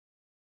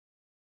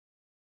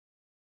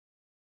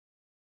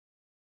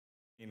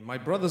My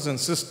brothers and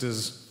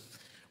sisters,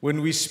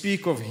 when we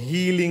speak of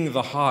healing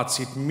the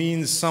hearts, it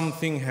means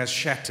something has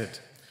shattered,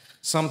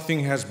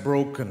 something has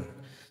broken,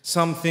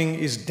 something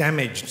is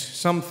damaged,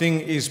 something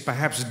is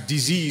perhaps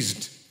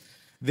diseased.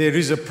 There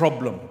is a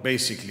problem,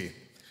 basically.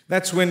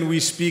 That's when we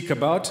speak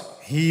about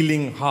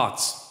healing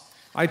hearts.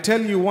 I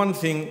tell you one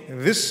thing,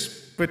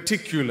 this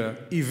particular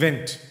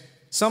event,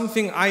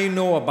 something I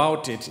know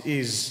about it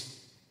is,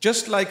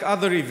 just like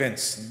other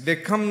events, there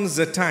comes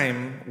a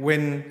time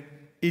when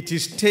it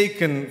is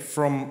taken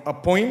from a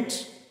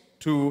point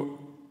to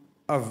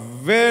a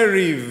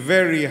very,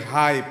 very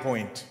high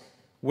point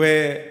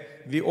where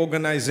the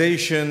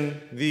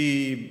organization,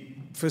 the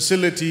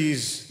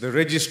facilities, the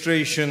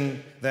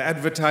registration, the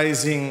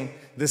advertising,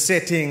 the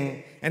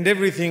setting, and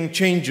everything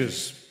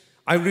changes.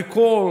 I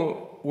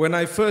recall when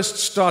I first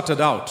started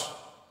out,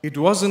 it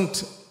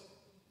wasn't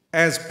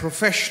as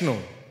professional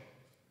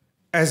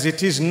as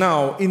it is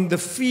now in the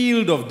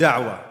field of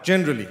da'wah,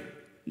 generally.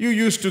 You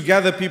used to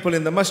gather people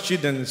in the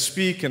masjid and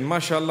speak, and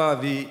mashallah,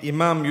 the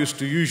imam used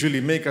to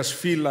usually make us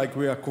feel like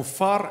we are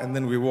kuffar, and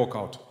then we walk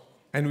out.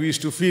 And we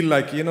used to feel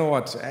like, you know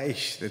what,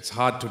 it's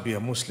hard to be a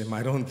Muslim.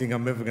 I don't think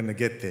I'm ever going to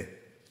get there.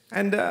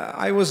 And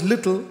I was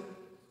little.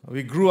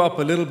 We grew up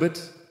a little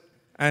bit.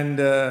 And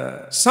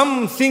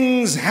some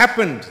things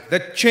happened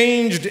that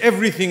changed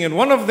everything. And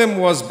one of them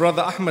was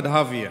Brother Ahmed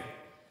Javier.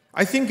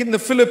 I think in the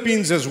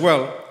Philippines as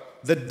well,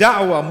 the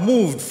da'wah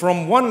moved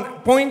from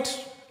one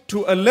point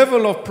to a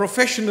level of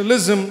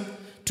professionalism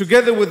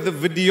together with the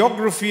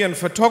videography and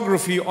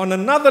photography on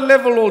another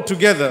level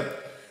altogether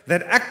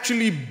that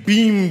actually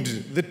beamed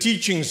the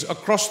teachings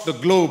across the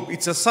globe.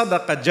 It's a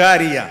sadaqah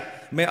jariyah.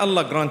 May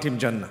Allah grant him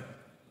Jannah.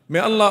 May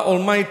Allah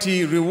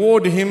Almighty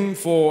reward him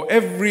for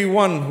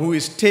everyone who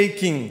is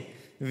taking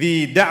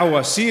the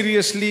da'wah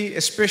seriously,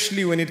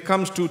 especially when it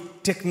comes to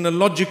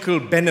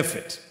technological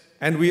benefit.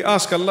 And we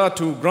ask Allah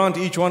to grant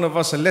each one of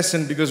us a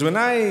lesson, because when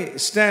I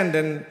stand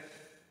and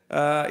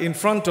in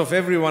front of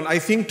everyone, I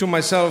think to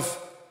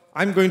myself,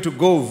 I'm going to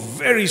go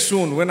very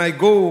soon. When I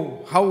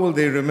go, how will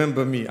they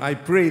remember me? I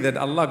pray that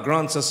Allah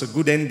grants us a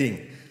good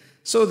ending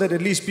so that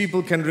at least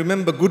people can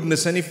remember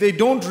goodness. And if they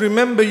don't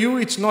remember you,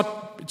 it's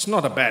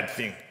not a bad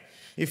thing.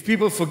 If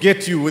people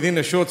forget you within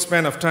a short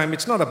span of time,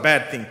 it's not a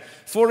bad thing.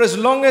 For as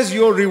long as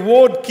your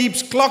reward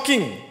keeps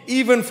clocking,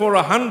 even for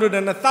 100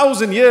 and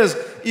 1,000 years,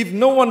 if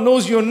no one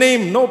knows your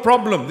name, no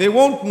problem. They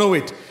won't know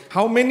it.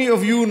 How many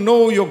of you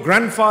know your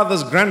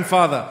grandfather's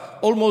grandfather?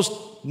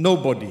 Almost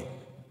nobody.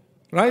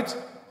 Right?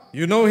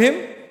 You know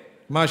him?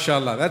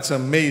 MashaAllah. That's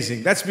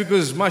amazing. That's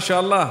because,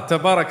 MashaAllah,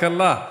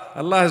 Tabarakallah,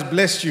 Allah has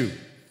blessed you.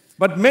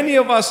 But many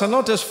of us are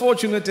not as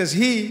fortunate as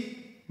he.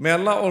 May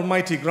Allah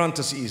Almighty grant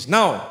us ease.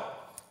 Now,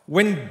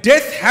 when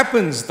death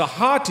happens, the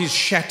heart is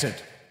shattered.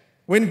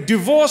 When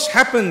divorce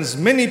happens,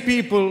 many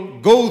people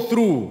go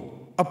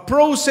through a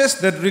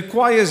process that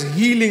requires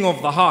healing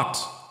of the heart.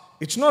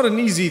 It's not an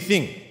easy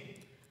thing.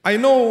 I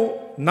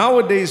know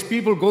nowadays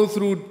people go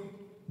through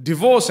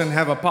divorce and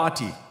have a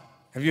party.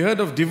 Have you heard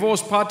of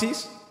divorce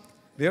parties?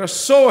 They are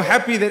so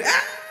happy that,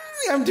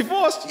 I'm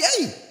divorced,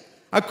 yay!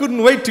 I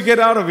couldn't wait to get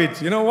out of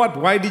it. You know what?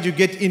 Why did you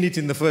get in it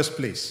in the first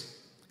place?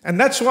 And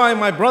that's why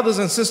my brothers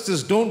and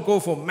sisters don't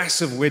go for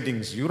massive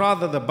weddings. You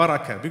rather the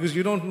barakah, because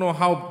you don't know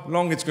how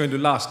long it's going to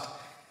last.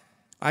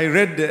 I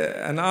read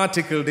an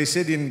article, they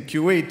said in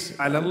Kuwait,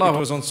 Allah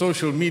was on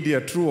social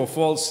media, true or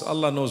false,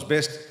 Allah knows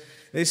best.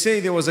 They say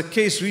there was a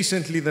case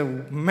recently, the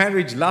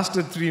marriage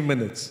lasted 3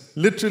 minutes,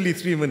 literally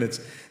 3 minutes.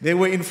 They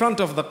were in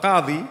front of the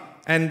Qadi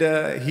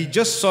and he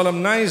just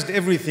solemnized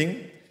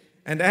everything.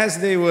 And as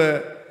they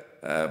were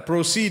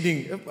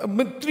proceeding,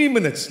 3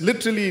 minutes,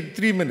 literally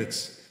 3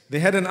 minutes. They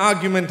had an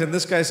argument and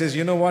this guy says,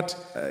 you know what?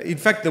 In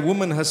fact, the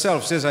woman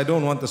herself says, I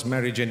don't want this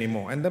marriage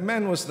anymore. And the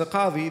man was the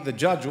Qadi, the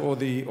judge or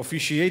the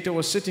officiator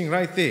was sitting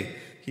right there.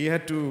 He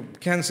had to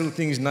cancel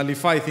things,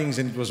 nullify things,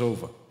 and it was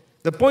over.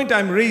 The point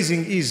I'm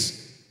raising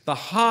is, the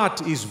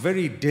heart is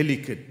very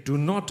delicate. Do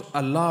not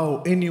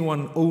allow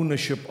anyone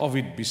ownership of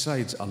it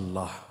besides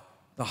Allah.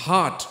 The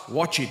heart,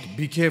 watch it,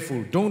 be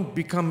careful. Don't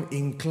become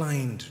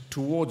inclined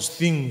towards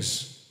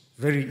things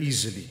very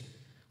easily.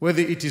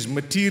 Whether it is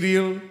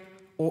material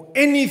or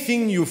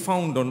anything you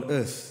found on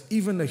earth,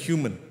 even a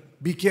human.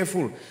 Be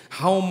careful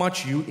how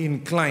much you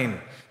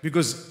incline.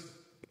 Because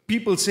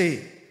people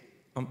say,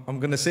 I'm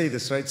going to say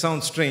this, right?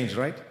 Sounds strange,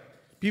 right?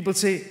 People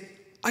say,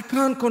 I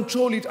can't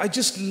control it. I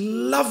just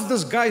love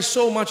this guy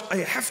so much. I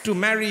have to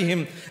marry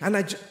him.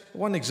 And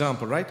one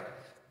example, right?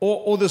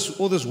 Or this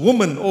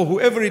woman or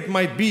whoever it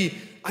might be.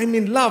 I'm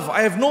in love.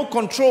 I have no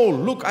control.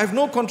 Look, I have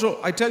no control.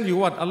 I tell you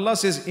what, Allah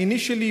says,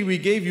 initially we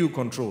gave you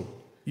control.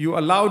 You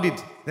allowed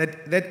it.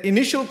 That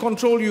initial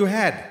control you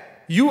had,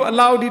 you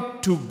allowed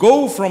it to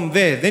go from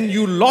there. Then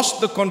you lost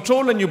the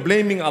control and you're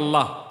blaming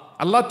Allah.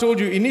 Allah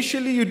told you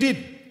initially you did.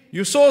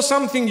 You saw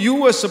something, you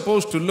were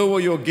supposed to lower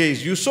your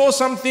gaze. You saw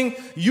something,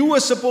 you were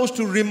supposed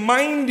to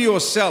remind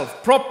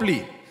yourself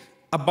properly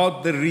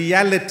about the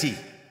reality.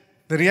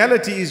 The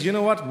reality is, you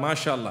know what?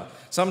 MashaAllah.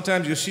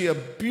 Sometimes you see a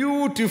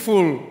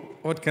beautiful,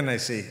 what can I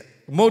say?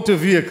 Motor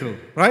vehicle,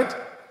 right?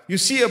 You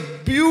see a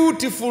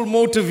beautiful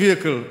motor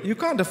vehicle, you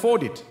can't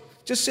afford it.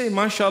 Just say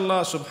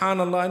mashallah,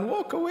 subhanallah, and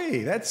walk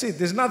away. That's it.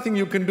 There's nothing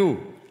you can do.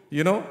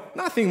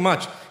 Nothing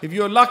much. If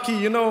you're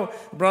lucky,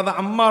 Brother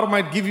Ammar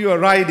might give you a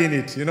ride in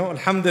it,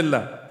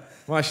 alhamdulillah.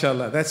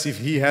 Mashallah. That's if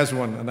he has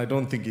one, and I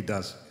don't think he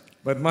does.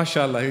 But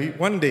mashallah,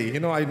 one day,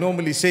 I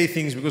normally say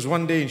things because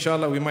one day,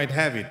 inshallah, we might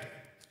have it.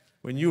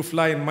 When you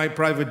fly in my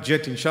private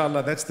jet,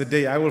 inshallah, that's the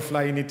day I will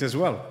fly in it as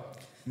well.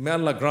 May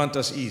Allah grant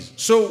us ease.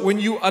 So when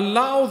you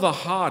allow the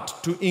heart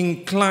to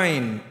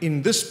incline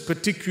in this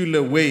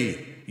particular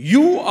way,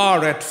 you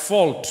are at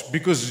fault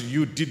because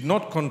you did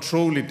not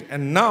control it,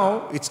 and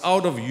now it's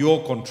out of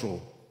your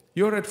control.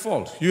 You're at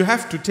fault. You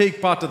have to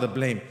take part of the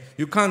blame.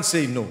 You can't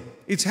say no.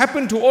 It's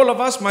happened to all of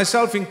us,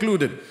 myself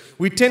included.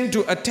 We tend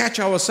to attach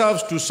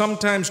ourselves to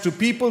sometimes to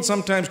people,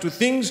 sometimes to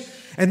things,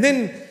 and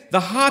then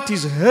the heart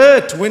is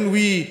hurt when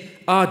we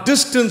are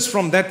distanced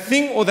from that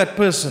thing or that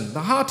person.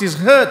 The heart is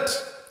hurt.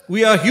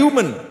 We are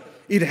human.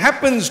 It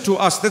happens to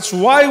us. That's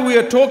why we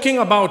are talking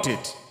about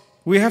it.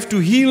 We have to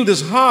heal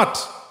this heart.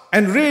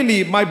 And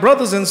really, my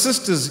brothers and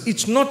sisters,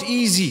 it's not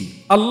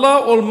easy.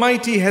 Allah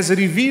Almighty has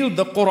revealed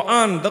the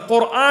Quran. The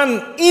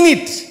Quran in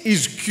it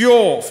is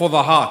cure for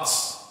the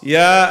hearts.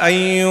 يا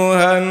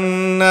أيها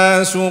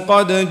الناس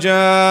قد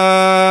جاءتكم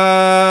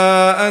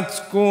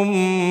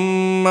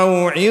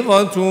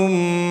موعظة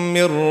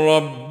من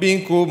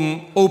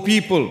ربكم. O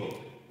people,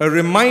 a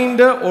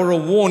reminder or a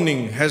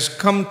warning has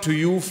come to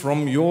you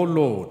from your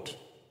Lord.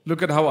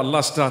 Look at how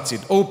Allah starts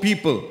it. O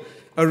people,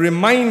 a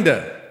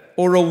reminder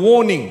or a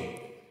warning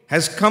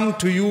has come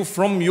to you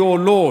from your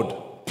Lord.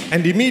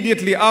 And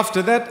immediately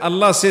after that,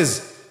 Allah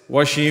says,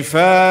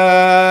 وَشِفَاءٌ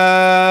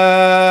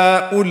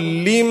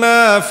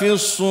لِمَا فِي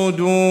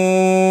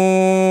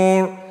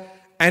الصُّدُورِ,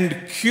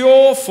 and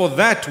cure for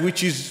that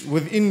which is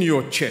within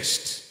your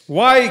chest.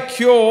 Why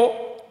cure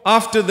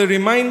after the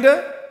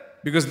reminder?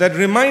 Because that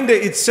reminder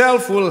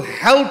itself will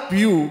help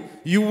you.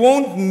 You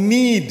won't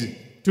need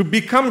to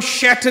become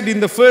shattered in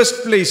the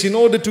first place in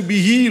order to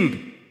be healed.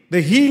 The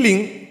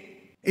healing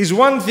is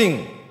one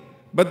thing,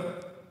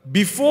 but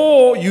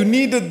before you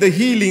needed the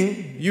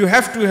healing, you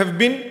have to have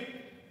been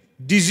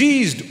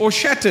diseased or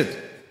shattered.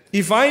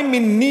 If I'm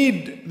in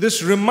need,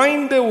 this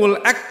reminder will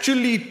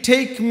actually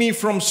take me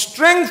from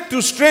strength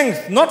to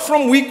strength, not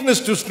from weakness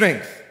to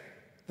strength.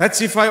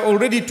 That's if I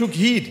already took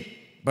heed.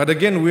 But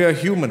again, we are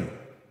human.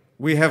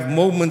 We have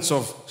moments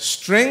of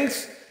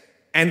strength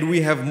and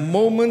we have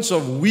moments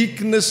of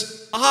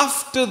weakness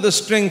after the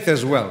strength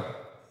as well.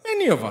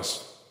 Many of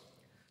us.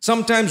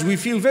 Sometimes we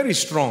feel very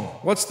strong.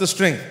 What's the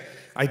strength?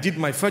 I did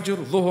my Fajr,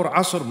 Dhuhr,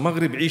 Asr,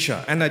 Maghrib,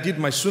 Isha, and I did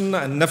my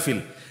Sunnah and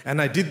Nafil,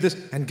 and I did this,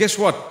 and guess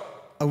what?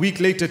 A week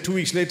later, 2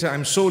 weeks later,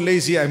 I'm so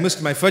lazy, I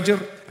missed my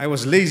Fajr, I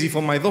was lazy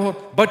for my Dhuhr,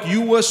 but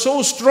you were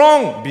so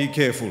strong. Be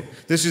careful.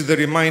 This is the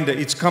reminder,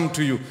 it's come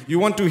to you. You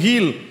want to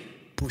heal?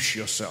 Push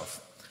yourself.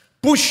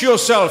 Push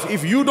yourself.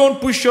 If you don't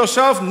push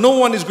yourself, no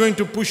one is going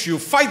to push you.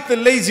 Fight the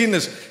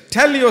laziness.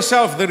 Tell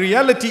yourself the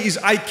reality is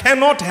I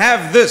cannot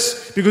have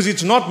this because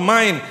it's not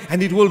mine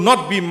and it will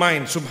not be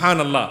mine.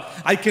 Subhanallah.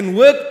 I can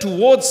work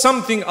towards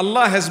something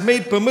Allah has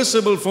made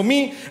permissible for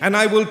me and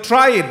I will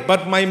try it.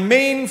 But my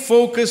main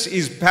focus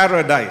is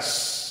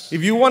paradise.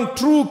 If you want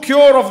true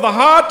cure of the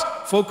heart,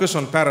 focus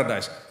on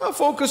paradise. Now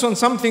focus on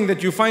something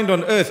that you find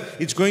on earth.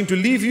 It's going to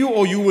leave you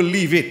or you will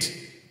leave it.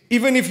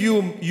 Even if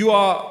you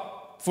are,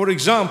 for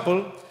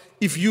example,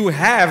 if you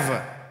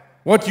have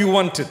what you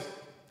wanted,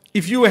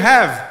 if you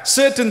have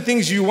certain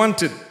things you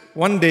wanted,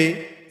 one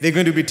day they're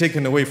going to be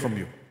taken away from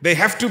you. They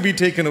have to be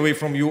taken away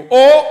from you,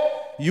 or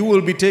you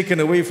will be taken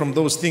away from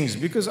those things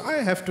because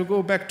I have to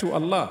go back to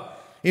Allah.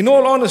 In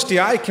all honesty,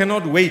 I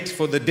cannot wait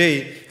for the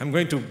day I'm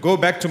going to go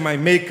back to my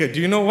Maker.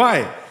 Do you know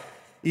why?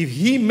 If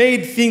He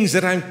made things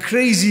that I'm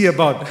crazy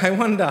about, I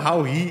wonder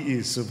how He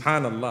is,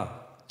 subhanallah.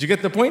 Do you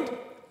get the point?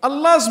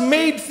 Allah's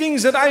made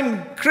things that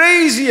I'm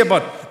crazy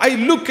about. I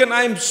look and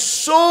I'm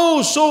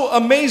so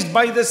amazed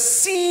by the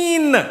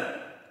scene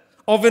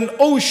of an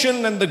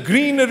ocean and the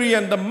greenery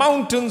and the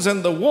mountains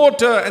and the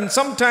water and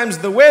sometimes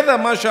the weather,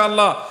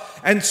 mashallah,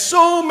 and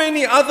so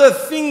many other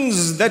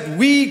things that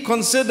we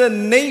consider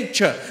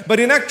nature, but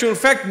in actual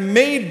fact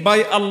made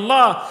by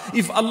Allah.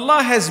 If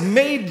Allah has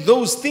made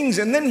those things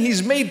and then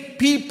He's made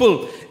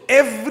people,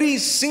 every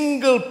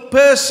single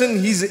person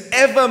He's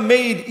ever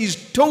made is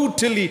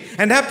totally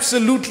and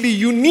absolutely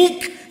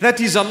unique.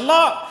 That is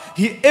Allah.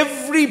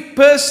 Every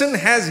person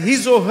has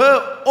his or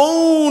her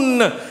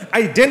own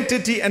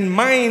identity and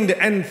mind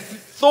and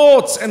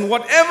thoughts and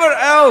whatever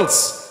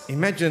else.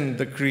 Imagine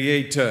the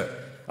Creator.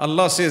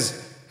 Allah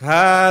says,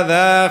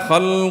 هذا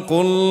خلق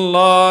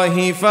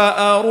الله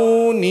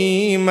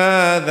فأروني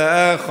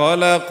ماذا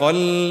خلق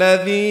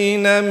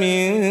الذين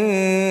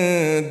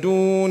من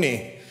دونه.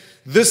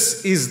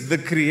 This is the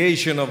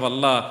creation of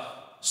Allah.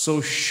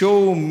 So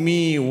show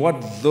me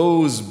what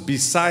those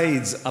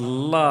besides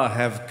Allah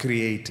have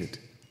created.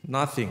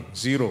 Nothing,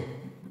 zero.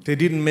 They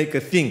didn't make a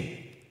thing.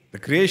 The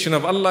creation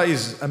of Allah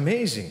is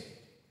amazing.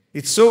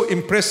 It's so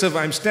impressive.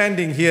 I'm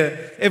standing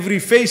here. Every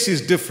face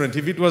is different.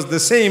 If it was the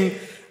same,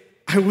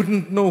 I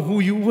wouldn't know who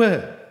you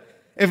were.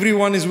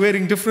 Everyone is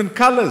wearing different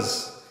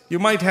colors. You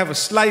might have a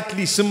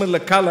slightly similar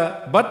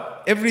color,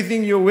 but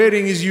everything you're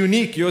wearing is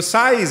unique. Your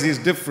size is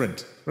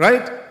different,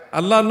 right?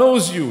 Allah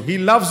knows you. He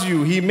loves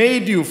you. He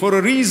made you for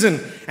a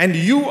reason. And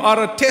you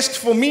are a test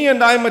for me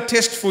and I'm a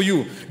test for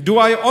you. Do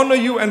I honor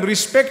you and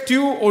respect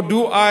you, or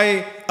do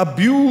I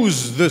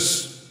abuse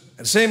this?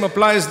 The same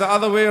applies the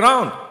other way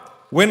around.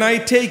 When I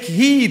take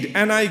heed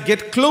and I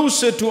get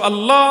closer to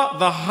Allah,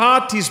 the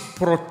heart is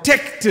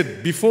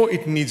protected before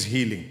it needs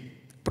healing.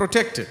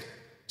 Protected.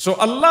 So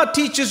Allah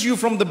teaches you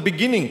from the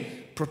beginning,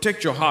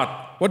 protect your heart.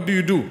 What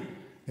do?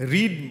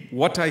 Read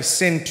what I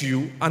sent to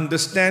you,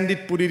 understand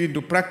it, put it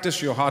into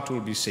practice, your heart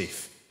will be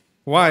safe.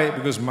 Why?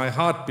 Because my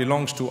heart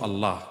belongs to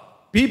Allah.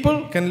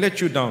 People can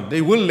let you down.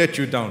 They will let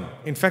you down.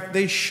 In fact,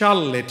 they shall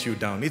let you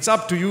down. It's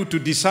up to you to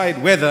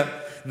decide whether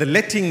the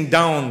letting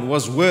down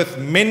was worth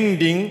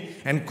mending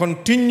and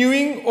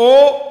continuing,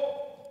 or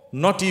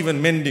not even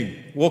mending,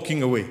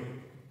 walking away.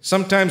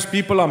 Sometimes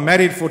people are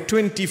married for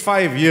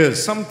 25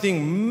 years.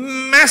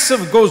 Something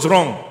massive goes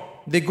wrong.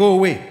 They go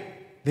away.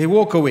 They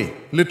walk away,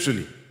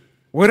 literally.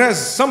 Whereas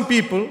some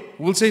people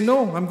will say,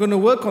 no, I'm going to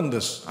work on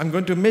this. I'm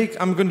going to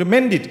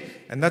mend it.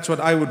 And that's what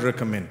I would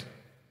recommend.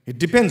 It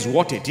depends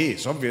what it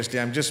is. Obviously,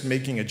 I'm just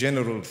making a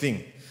general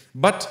thing.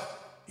 But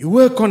you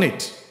work on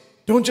it.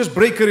 Don't just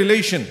break a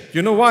relation.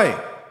 You know why?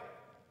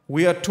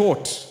 We are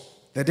taught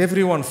that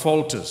everyone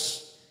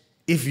falters.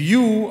 If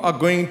you are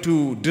going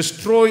to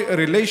destroy a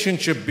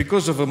relationship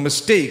because of a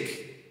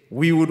mistake,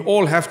 we would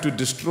all have to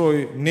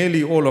destroy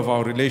nearly all of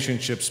our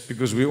relationships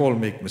because we all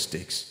make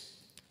mistakes.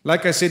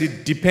 Like I said,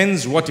 it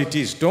depends what it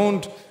is.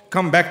 Don't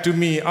come back to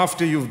me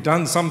after you've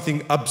done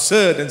something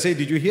absurd and say,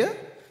 did you hear?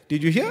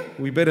 Did you hear?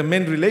 We better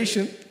mend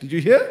relation. Did you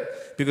hear?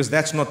 Because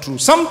that's not true.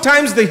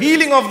 Sometimes the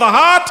healing of the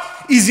heart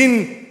is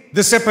in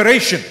the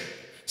separation.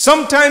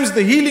 Sometimes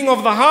the healing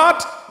of the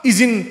heart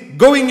is in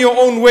going your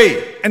own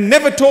way and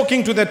never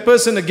talking to that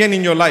person again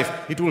in your life.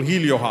 It will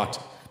heal your heart.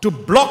 To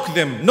block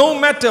them, no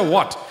matter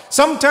what.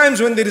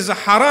 Sometimes when there is a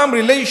haram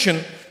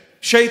relation,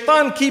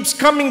 shaitan keeps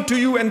coming to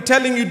you and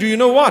telling you, do you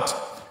know what?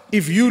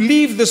 If you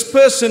leave this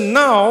person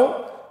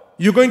now,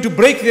 you're going to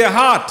break their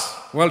heart.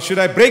 Well, should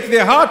I break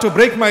their heart or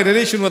break my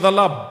relation with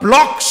Allah?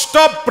 Block,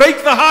 stop,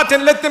 break the heart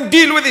and let them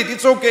deal with it.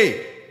 It's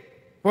okay.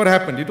 What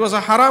happened? It was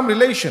a haram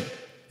relation.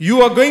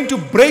 You are going to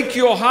break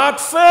your heart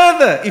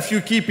further if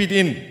you keep it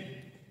in.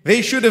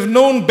 They should have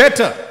known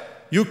better.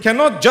 You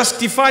cannot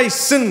justify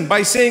sin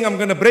by saying, I'm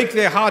going to break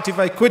their heart if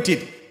I quit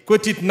it.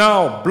 Quit it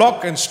now,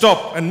 block and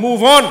stop and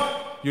move on.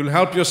 You'll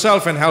help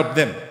yourself and help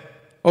them.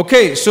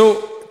 Okay,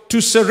 so to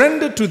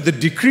surrender to the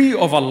decree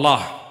of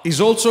Allah is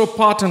also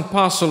part and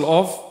parcel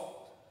of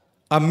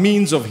a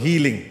means of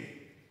healing.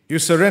 You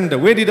surrender.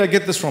 Where did I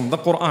get this from? The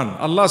Quran.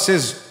 Allah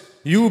says,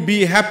 you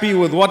be happy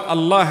with what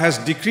Allah has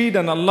decreed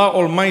and Allah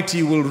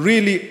Almighty will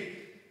really,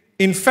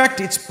 in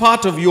fact, it's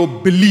part of your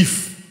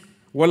belief.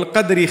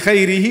 وَالْقَدْرِ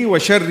خَيْرِهِ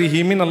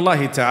وَشَرِّهِ مِنَ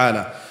اللَّهِ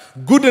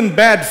تَعَالَى. Good and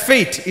bad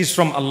fate is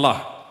from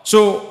Allah.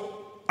 So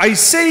I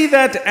say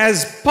that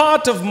as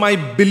part of my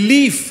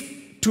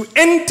belief to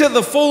enter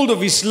the fold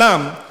of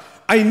Islam.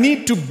 I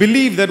need to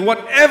believe that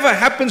whatever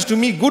happens to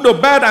me, good or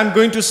bad, I'm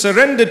going to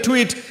surrender to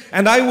it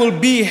and I will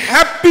be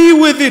happy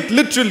with it,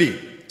 literally.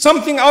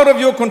 Something out of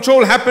your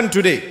control happened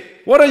today.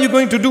 What are you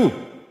going to do?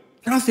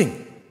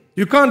 Nothing.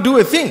 You can't do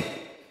a thing.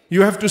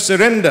 You have to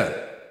surrender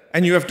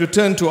and you have to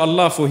turn to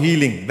Allah for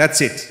healing. That's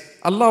it.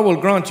 Allah will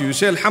grant you. You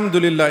say,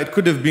 Alhamdulillah, it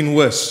could have been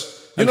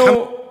worse. You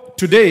know,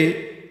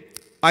 today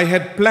I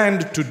had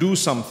planned to do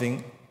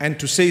something and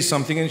to say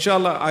something.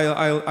 Inshallah,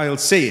 I'll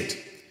say it.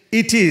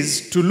 It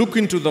is to look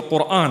into the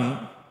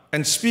Quran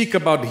and speak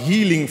about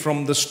healing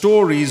from the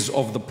stories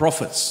of the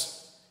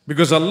prophets.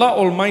 Because Allah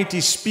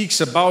Almighty speaks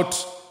about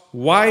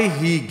why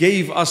He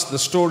gave us the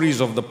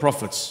stories of the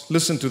prophets.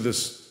 Listen to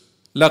this.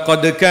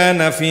 لَقَدْ كَانَ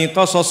فِي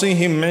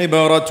قَصَصِهِمْ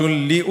عِبَرَةٌ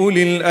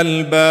لِأُولِي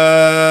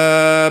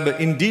الْأَلْبَابِ.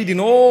 Indeed,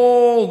 in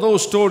all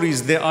those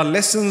stories, there are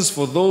lessons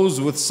for those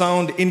with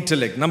sound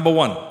intellect. Number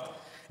one.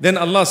 Then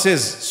Allah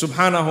says,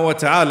 subhanahu wa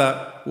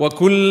ta'ala,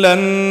 وَكُلًّا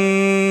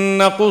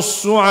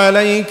نَقُصُّ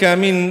عَلَيْكَ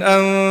مِنْ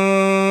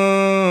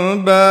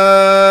أَنْبَاءِ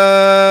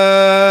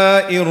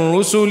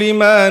الرُّسُلِ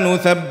مَا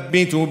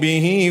نُثَبِّتُ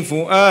بِهِ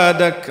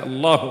فُؤَادَكَ.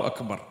 Allahu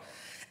Akbar.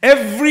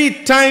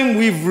 Every time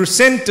we've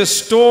sent a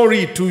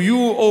story to you,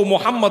 O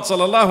Muhammad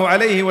sallallahu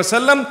alayhi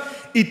wasallam,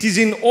 it is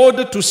in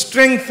order to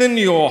strengthen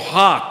your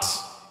heart.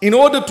 In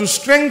order to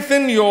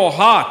strengthen your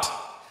heart.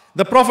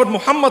 The Prophet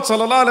Muhammad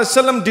sallallahu alayhi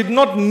wasallam did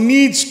not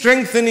need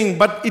strengthening,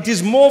 but it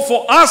is more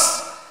for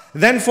us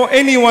than for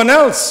anyone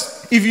else.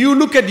 If you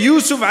look at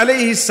Yusuf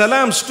alayhi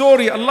salam's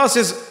story, Allah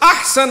says,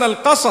 Ahsan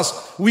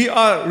al-Qasas. We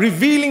are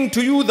revealing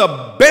to you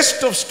the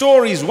best of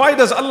stories. Why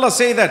does Allah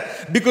say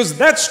that? Because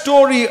that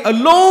story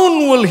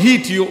alone will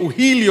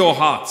heal your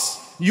hearts.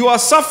 You are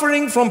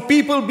suffering from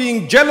people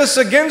being jealous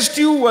against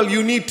you. Well,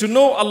 you need to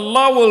know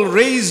Allah will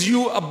raise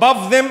you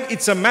above them.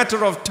 It's a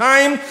matter of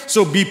time,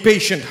 so be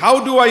patient.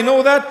 How do I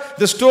know that?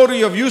 The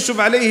story of Yusuf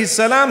alayhi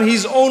salam,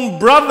 his own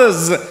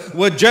brothers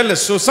were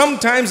jealous. So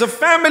sometimes a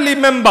family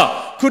member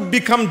could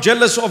become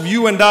jealous of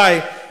you and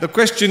I. The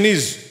question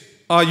is,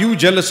 are you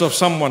jealous of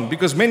someone?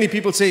 Because many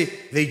people say,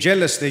 they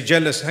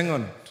jealous. Hang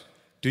on.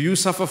 Do you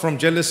suffer from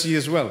jealousy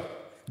as well?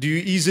 Do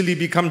you easily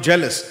become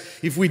jealous?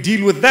 If we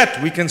deal with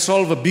that, we can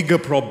solve a bigger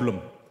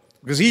problem.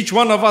 Because each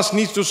one of us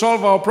needs to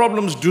solve our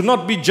problems. Do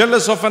not be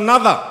jealous of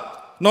another.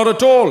 Not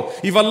at all.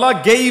 If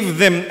Allah gave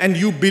them and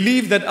you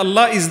believe that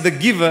Allah is the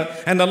giver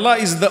and Allah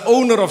is the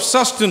owner of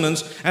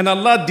sustenance and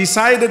Allah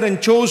decided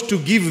and chose to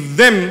give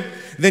them,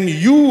 then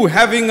you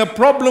having a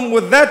problem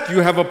with that, you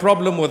have a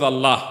problem with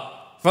Allah.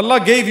 If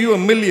Allah gave you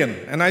 1 million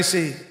and I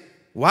say,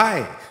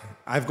 why?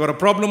 I've got a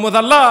problem with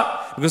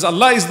Allah because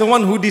Allah is the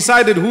one who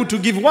decided who to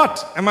give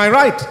what. Am I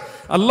right?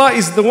 Allah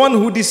is the one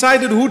who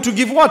decided who to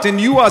give what. And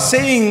you are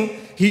saying,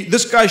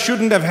 this guy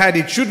shouldn't have had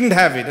it, shouldn't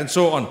have it, and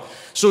so on.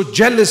 So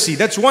jealousy,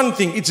 that's one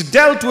thing. It's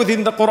dealt with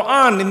in the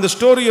Quran, in the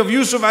story of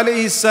Yusuf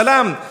alayhi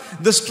salam,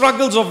 the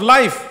struggles of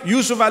life.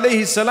 Yusuf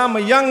alayhi salam,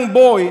 a young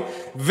boy,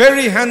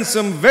 very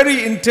handsome,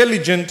 very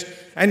intelligent,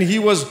 and he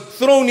was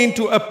thrown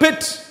into a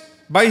pit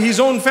by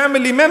his own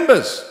family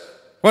members.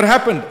 What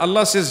happened?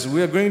 Allah says,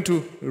 we are going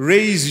to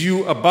raise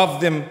you above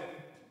them.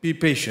 Be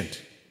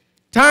patient.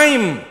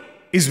 Time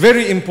is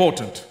very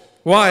important.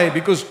 Why?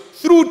 Because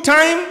through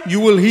time, you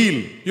will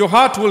heal. Your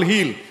heart will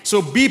heal.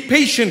 So be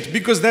patient,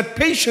 because that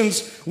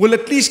patience will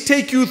at least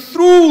take you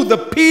through the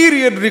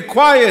period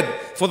required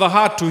for the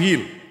heart to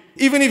heal.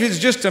 Even if it's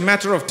just a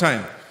matter of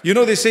time. You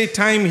know, they say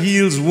time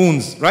heals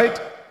wounds,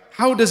 right?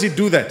 How does it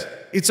do that?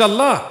 It's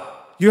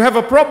Allah. You have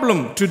a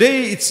problem.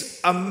 Today, it's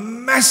a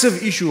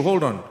massive issue.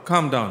 Hold on.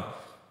 Calm down.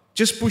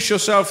 Just push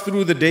yourself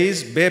through the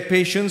days, bear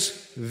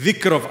patience,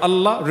 dhikr of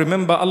Allah,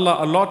 remember Allah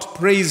a lot,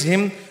 praise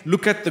Him,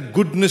 look at the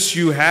goodness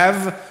you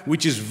have,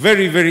 which is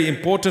very, very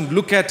important.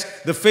 Look at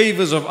the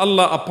favors of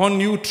Allah upon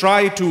you,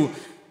 try to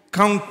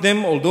count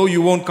them, although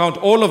you won't count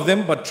all of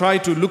them, but try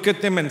to look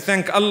at them and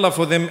thank Allah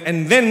for them,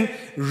 and then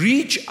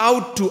reach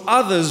out to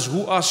others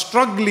who are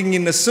struggling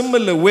in a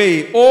similar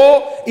way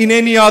or in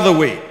any other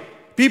way.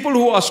 People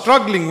who are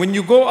struggling, when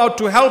you go out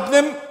to help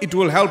them, it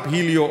will help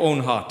heal your own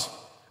heart.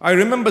 I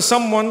remember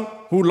someone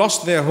who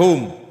lost their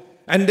home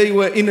and they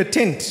were in a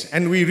tent,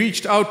 and we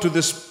reached out to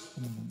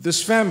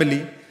this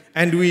family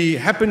and we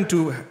happened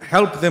to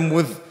help them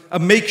with a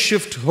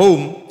makeshift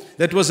home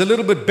that was a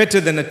little bit better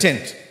than a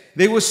tent.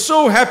 They were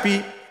so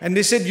happy and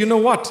they said, you know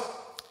what?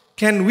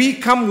 Can we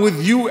come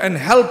with you and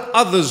help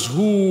others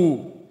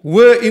who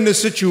were in a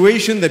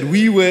situation that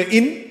we were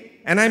in?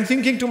 And I'm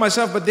thinking to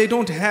myself, but they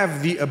don't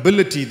have the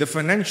ability, the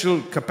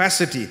financial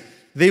capacity.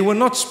 They were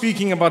not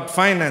speaking about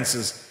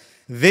finances.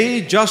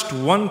 They just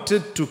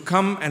wanted to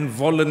come and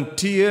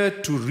volunteer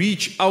to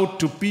reach out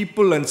to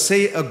people and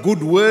say a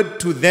good word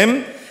to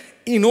them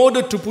in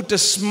order to put a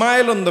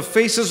smile on the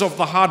faces of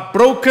the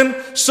heartbroken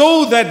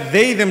so that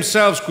they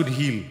themselves could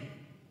heal.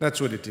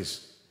 That's what it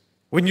is.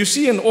 When you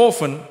see an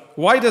orphan,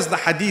 why does the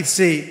hadith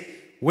say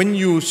when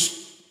you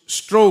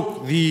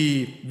stroke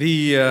the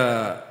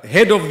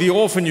head of the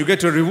orphan, you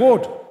get a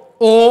reward?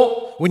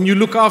 Or when you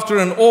look after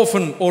an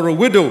orphan or a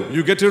widow,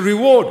 you get a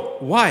reward?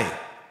 Why?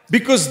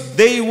 Because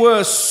they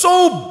were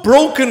so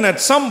broken at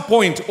some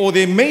point, or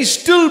they may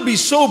still be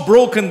so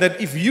broken,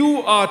 that if you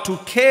are to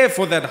care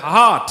for that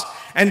heart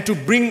and to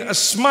bring a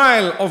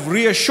smile of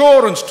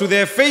reassurance to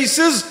their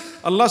faces,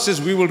 Allah says,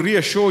 we will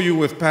reassure you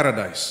with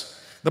paradise.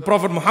 The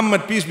Prophet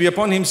Muhammad, peace be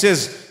upon him,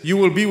 says, you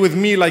will be with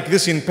me like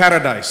this in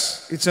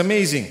paradise. It's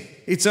amazing.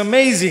 It's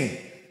amazing.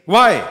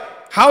 Why?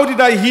 How did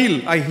I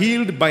heal? I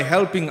healed by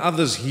helping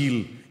others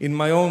heal in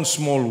my own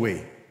small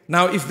way.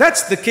 Now, if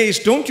that's the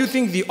case, don't you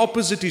think the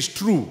opposite is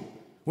true?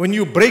 When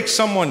you break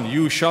someone,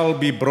 you shall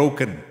be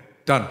broken.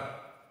 Done.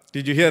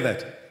 Did you hear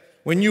that?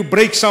 When you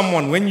break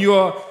someone, when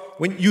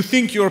you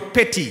think you're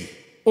petty,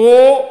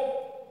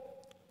 or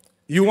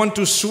you want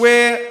to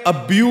swear,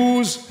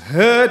 abuse,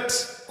 hurt,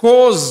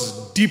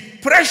 cause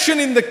depression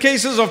in the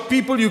cases of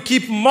people you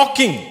keep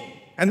mocking.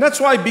 And that's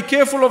why be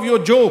careful of your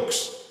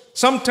jokes.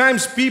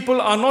 Sometimes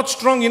people are not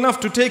strong enough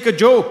to take a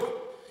joke.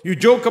 You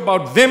joke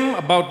about them,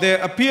 about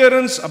their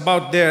appearance,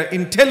 about their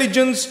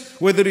intelligence,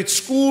 whether it's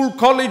school,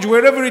 college,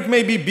 wherever it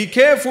may be. Be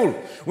careful.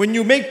 When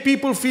you make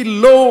people feel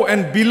low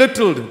and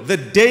belittled, the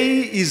day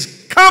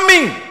is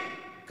coming.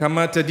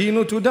 Kama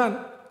tadinu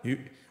tudan.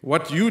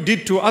 What you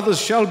did to others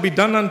shall be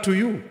done unto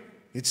you.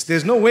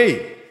 There's no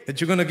way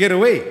that you're going to get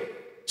away.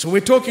 So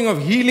we're talking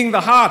of healing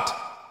the heart.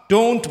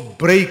 Don't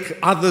break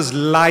others'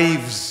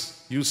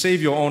 lives. You'll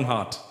save your own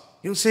heart.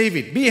 You'll save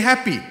it. Be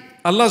happy.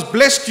 Allah's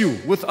blessed you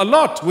with a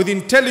lot, with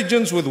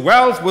intelligence, with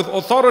wealth, with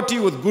authority,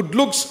 with good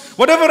looks,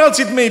 whatever else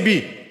it may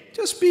be.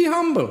 Just be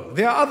humble.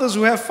 There are others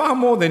who have far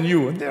more than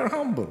you, and they're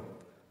humble.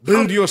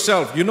 Build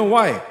yourself. You know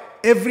why?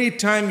 Every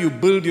time you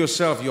build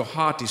yourself, your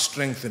heart is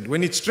strengthened.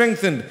 When it's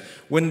strengthened,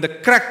 when the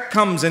crack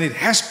comes and it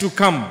has to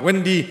come,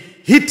 when the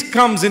hit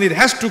comes and it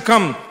has to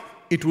come,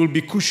 it will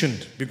be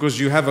cushioned because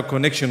you have a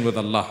connection with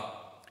Allah.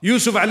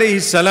 Yusuf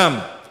alayhi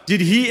salam,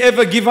 did he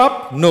ever give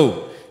up?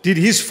 No. Did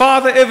his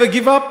father ever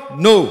give up?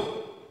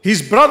 No.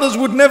 His brothers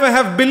would never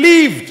have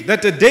believed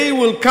that a day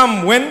will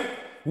come when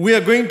we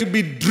are going to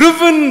be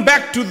driven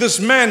back to this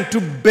man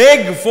to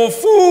beg for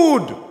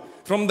food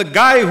from the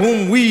guy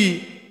whom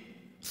we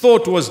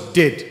thought was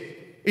dead.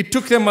 It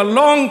took them a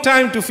long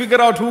time to figure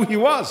out who he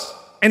was.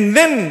 And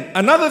then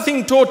another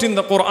thing taught in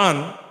the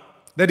Quran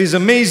that is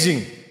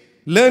amazing.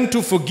 Learn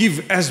to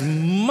forgive as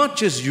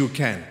much as you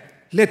can.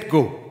 Let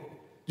go.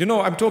 You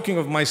know, I'm talking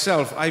of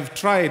myself. I've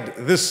tried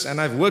this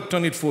and I've worked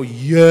on it for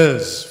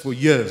years.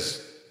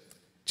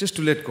 Just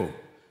to let go.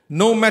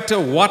 No matter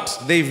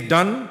what they've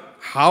done,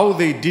 how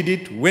they did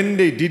it, when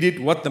they did it,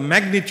 what the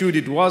magnitude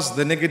it was,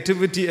 the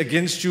negativity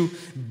against you,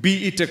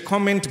 be it a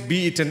comment,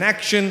 be it an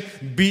action,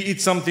 be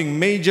it something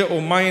major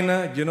or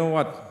minor, you know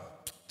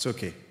what? It's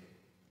okay.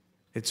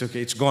 It's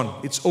okay, it's gone,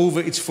 it's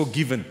over, it's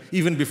forgiven,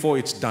 even before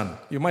it's done.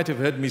 You might have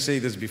heard me say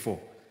this before.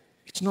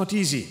 It's not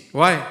easy.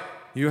 Why?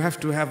 You have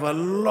to have a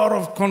lot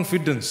of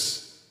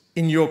confidence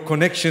in your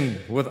connection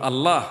with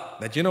Allah,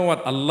 that you know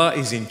what, Allah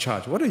is in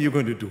charge. What are you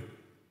going to do?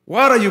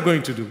 What are you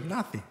going to do?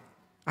 Nothing.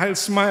 I'll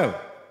smile.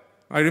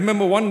 I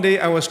remember one day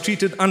I was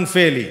treated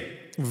unfairly,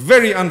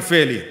 very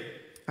unfairly.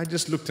 I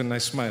just looked and I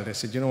smiled. I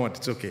said, you know what,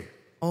 it's okay.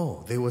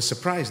 Oh, they were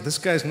surprised. This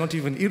guy's not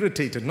even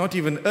irritated, not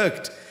even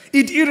irked.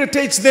 It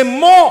irritates them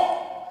more.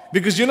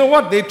 Because you know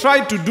what? They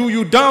tried to do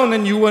you down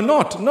and you were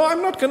not. No,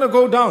 I'm not going to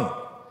go down.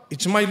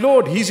 It's my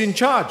Lord. He's in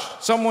charge.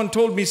 Someone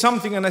told me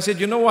something and I said,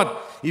 you know what?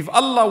 If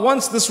Allah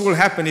wants, this will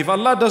happen. If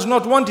Allah does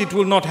not want, it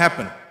will not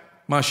happen.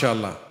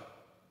 MashaAllah.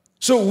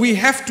 So we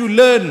have to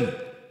learn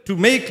to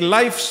make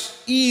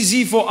life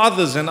easy for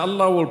others and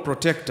Allah will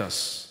protect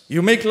us.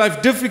 You make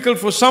life difficult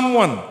for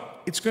someone,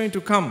 it's going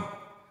to come.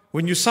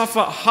 When you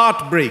suffer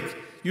heartbreak,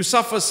 you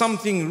suffer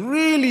something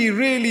really,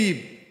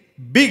 really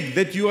big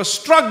that you are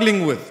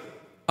struggling with,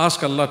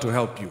 ask Allah to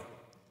help you.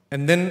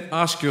 And then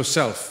ask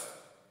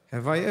yourself,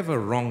 have I ever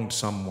wronged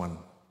someone?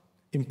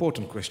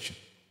 Important question.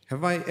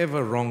 Have I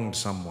ever wronged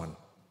someone?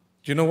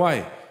 Do you know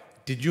why?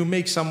 Did you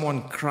make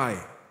someone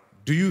cry?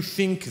 Do you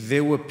think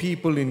there were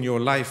people in your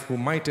life who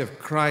might have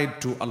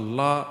cried to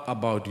Allah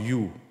about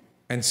you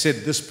and said,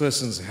 this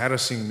person's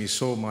harassing me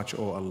so much,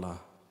 oh Allah?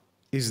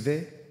 Is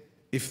there?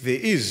 If there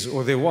is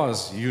or there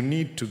was, you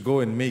need to go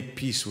and make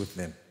peace with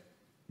them.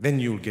 Then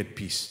you'll get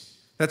peace.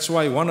 That's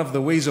why one of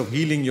the ways of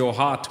healing your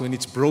heart when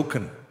it's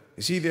broken,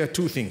 you see, there are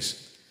two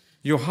things.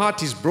 Your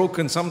heart is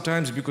broken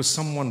sometimes because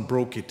someone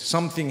broke it.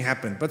 Something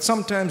happened. But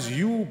sometimes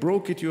you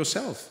broke it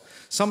yourself.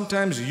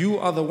 Sometimes you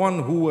are the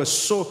one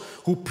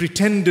who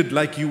pretended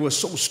like you were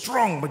so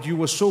strong, but you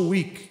were so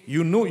weak.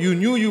 You knew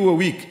you were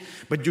weak,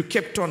 but you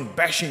kept on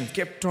bashing,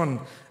 kept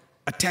on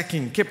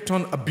attacking, kept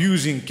on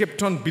abusing,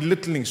 kept on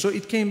belittling. So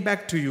it came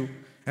back to you.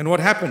 And what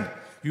happened?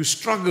 You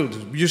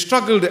struggled. You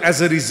struggled as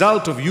a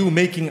result of you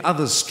making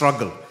others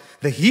struggle.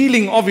 The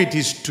healing of it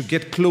is to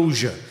get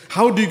closure.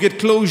 How do you get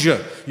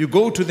closure? You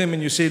go to them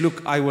and you say,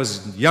 look, I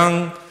was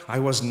young, I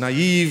was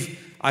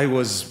naive, I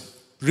was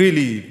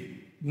really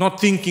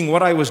not thinking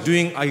what I was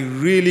doing. I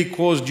really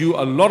caused you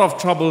a lot of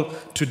trouble.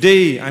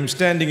 Today, I'm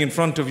standing in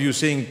front of you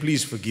saying,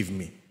 please forgive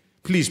me.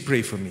 Please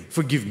pray for me.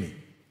 Forgive me.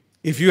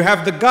 If you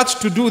have the guts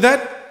to do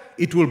that,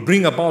 it will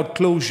bring about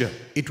closure.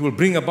 It will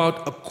bring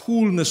about a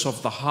coolness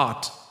of the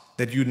heart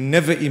that you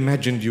never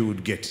imagined you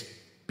would get.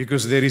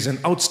 Because there is an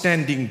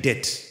outstanding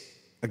debt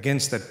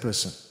against that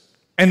person.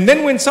 And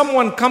then when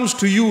someone comes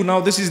to you, now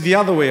this is the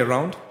other way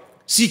around,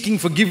 seeking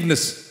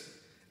forgiveness,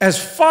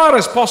 as far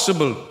as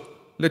possible,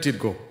 let it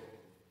go.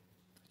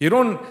 You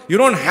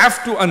don't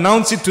have to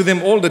announce it to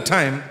them all the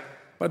time,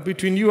 but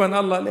between you and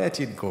Allah,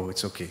 let it go.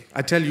 It's okay.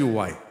 I tell you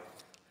why.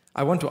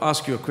 I want to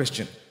ask you a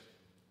question.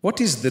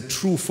 What is the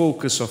true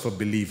focus of a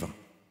believer?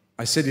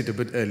 I said it a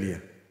bit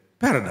earlier.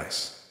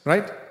 Paradise,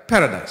 right?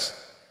 Paradise.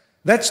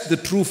 That's the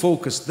true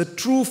focus. The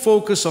true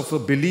focus of a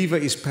believer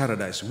is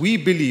paradise. We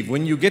believe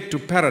when you get to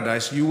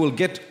paradise, you will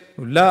get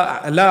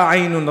لا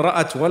عين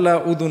رأت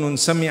ولا أذن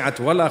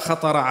سمعت ولا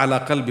خطر على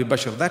قلب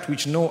بشر. That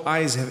which no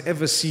eyes have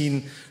ever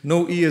seen,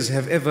 no ears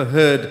have ever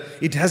heard.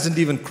 It hasn't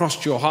even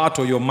crossed your heart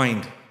or your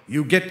mind.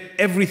 You get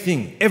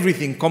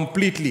everything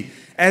completely.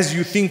 As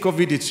you think of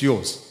it, it's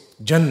yours.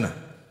 Jannah.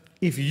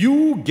 If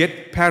you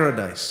get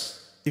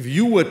paradise, if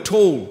you were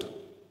told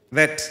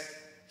that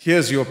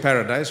here's your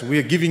paradise, we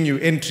are giving you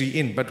entry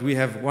in, but we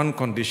have one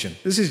condition.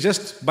 This is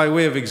just by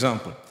way of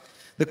example.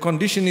 The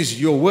condition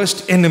is your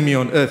worst enemy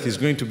on earth is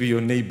going to be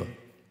your neighbor.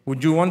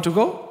 Would you want to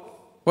go?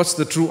 What's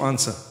the true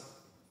answer?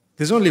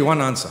 There's only one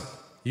answer.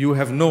 You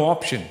have no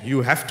option.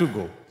 You have to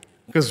go.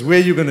 Because where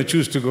are you going to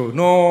choose to go?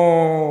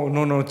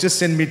 No, just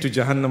send me to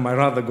Jahannam. I'd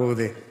rather go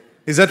there.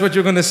 Is that what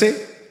you're going to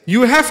say?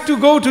 You have to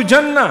go to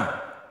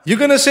Jannah. You're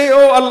going to say,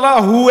 oh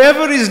Allah,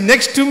 whoever is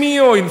next to me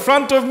or in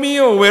front of me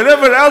or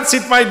wherever else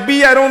it might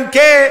be, I don't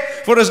care.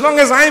 For as long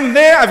as I'm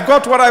there, I've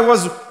got what I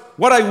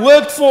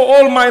worked for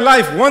all my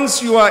life.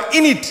 Once you are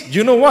in it,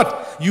 you know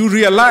what? You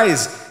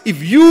realize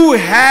if you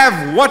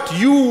have what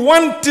you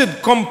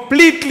wanted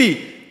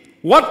completely,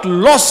 What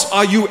loss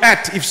are you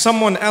at if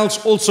someone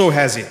else also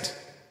has it?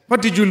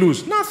 What did you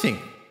lose? Nothing.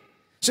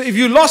 So if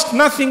you lost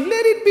nothing,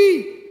 let it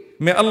be.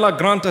 May Allah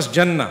grant us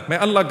Jannah. May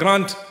Allah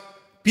grant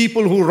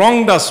people who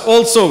wronged us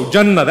also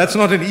Jannah. That's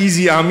not an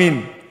easy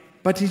Ameen.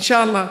 But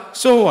inshallah,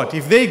 so what?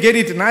 If they get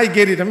it and I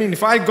get it, I mean,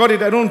 if I got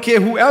it, I don't care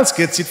who else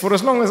gets it for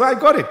as long as I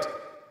got it.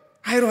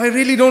 I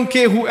really don't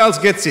care who else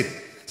gets it.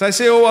 So I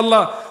say, oh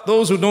Allah,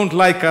 those who don't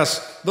like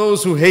us,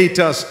 those who hate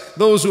us,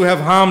 those who have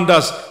harmed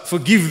us,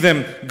 forgive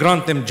them,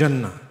 grant them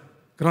Jannah.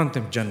 Grant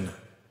them Jannah.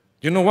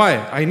 You know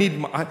why?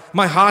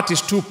 My heart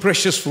is too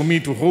precious for me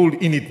to hold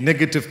in it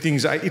negative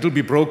things. It'll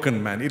be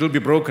broken, man. It'll be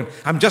broken.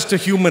 I'm just a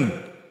human.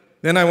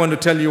 Then I want to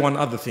tell you one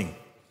other thing.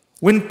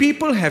 When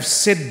people have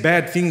said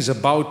bad things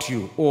about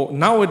you, or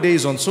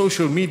nowadays on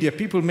social media,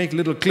 people make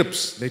little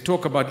clips. They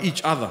talk about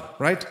each other,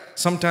 right?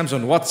 Sometimes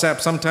on WhatsApp,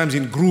 sometimes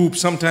in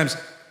groups, sometimes.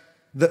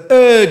 The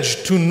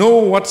urge to know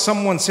what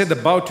someone said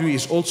about you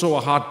is also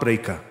a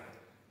heartbreaker.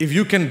 If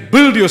you can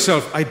build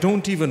yourself, I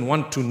don't even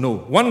want to know.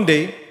 One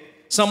day,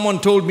 someone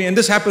told me, and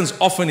this happens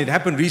often, it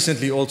happened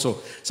recently also.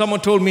 Someone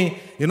told me,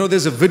 you know,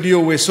 there's a video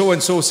where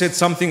so-and-so said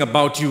something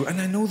about you. And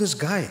I know this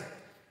guy.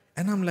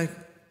 And I'm like,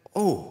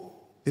 oh.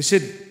 They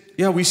said,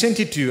 yeah, we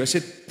sent it to you. I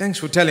said, thanks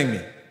for telling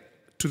me.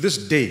 To this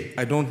day,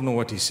 I don't know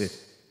what he said.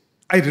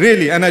 I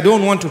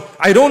don't want to.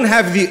 I don't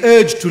have the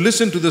urge to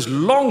listen to this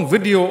long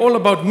video all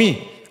about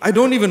me. I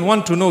don't even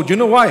want to know. Do you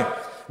know why?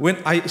 When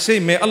I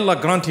say, may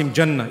Allah grant him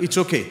Jannah, it's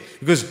okay.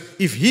 Because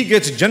if he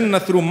gets Jannah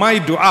through my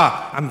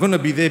dua, I'm going to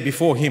be there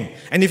before him.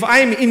 And if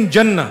I'm in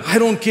Jannah, I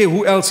don't care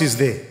who else is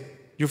there.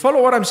 You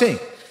follow what I'm saying?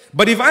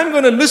 But if I'm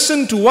going to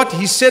listen to what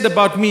he said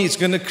about me, it's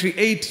going to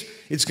create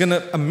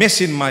a mess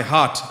in my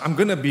heart. I'm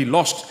going to be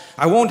lost.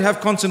 I won't have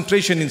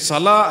concentration in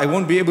salah. I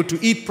won't be able to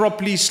eat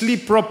properly,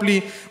 sleep properly.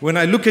 When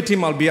I look at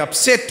him, I'll be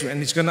upset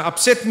and it's going to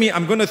upset me.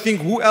 I'm going to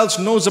think who else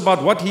knows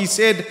about what he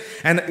said.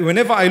 And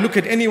whenever I look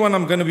at anyone,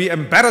 I'm going to be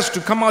embarrassed to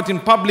come out in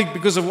public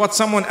because of what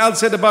someone else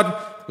said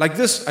about. Like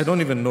this, I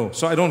don't even know.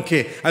 So I don't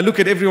care. I look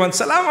at everyone.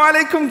 Salaam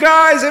alaikum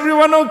guys.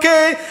 Everyone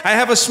okay? I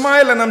have a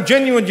smile and I'm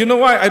genuine. You know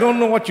why? I don't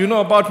know what you know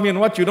about me and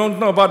what you don't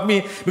know about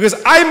me. Because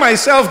I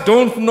myself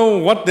don't know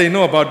what they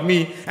know about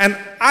me. And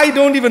I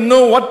don't even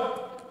know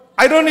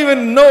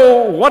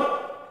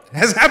what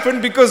has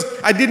happened because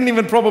I didn't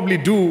even probably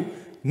do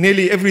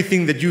nearly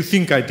everything that you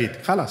think I did.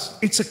 Khalas.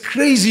 It's a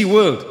crazy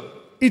world.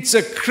 It's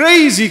a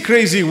crazy,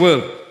 crazy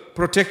world.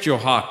 Protect your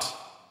heart.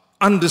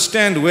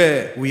 Understand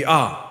where we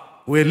are.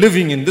 We're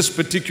living in this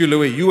particular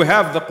way. You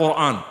have the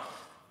Quran.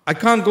 I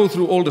can't go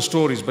through all the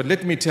stories, but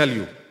let me tell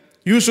you.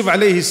 Yusuf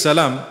alayhi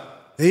salam,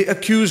 they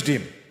accused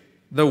him.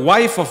 The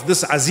wife of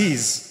this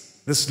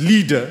Aziz, this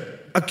leader,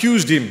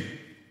 accused him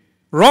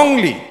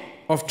wrongly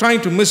of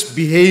trying to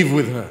misbehave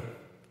with her.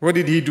 What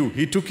did he do?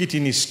 He took it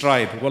in his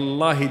stride.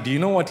 Wallahi, do you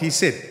know what he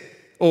said?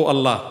 Oh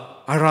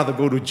Allah, I'd rather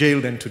go to jail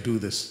than to do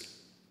this.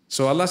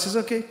 So Allah says,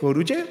 okay, go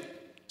to jail.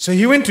 So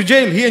he went to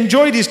jail. He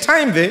enjoyed his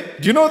time there.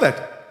 Do you know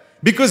that?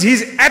 Because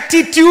his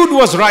attitude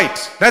was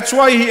right. That's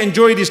why he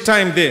enjoyed his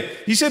time there.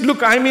 He said,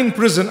 look, I'm in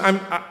prison.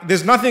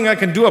 There's nothing I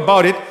can do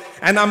about it.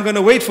 And I'm going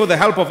to wait for the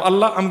help of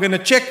Allah. I'm going to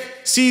check,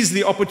 seize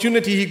the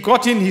opportunity. He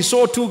got in. He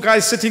saw two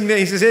guys sitting there.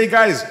 He says, hey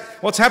guys,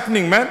 what's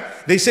happening, man?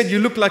 They said, you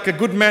look like a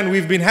good man.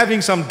 We've been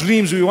having some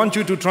dreams. We want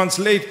you to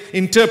translate,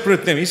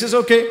 interpret them. He says,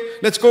 okay,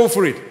 let's go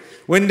for it.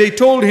 When they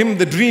told him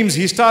the dreams,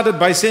 he started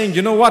by saying,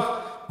 you know what?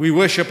 We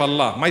worship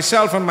Allah.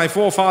 Myself and my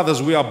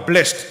forefathers, we are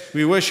blessed.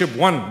 We worship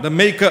one, the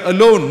Maker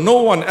alone,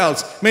 no one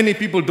else. Many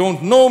people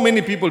don't know,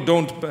 many people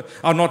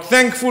are not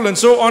thankful and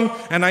so on.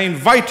 And I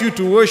invite you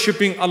to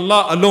worshipping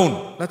Allah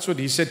alone. That's what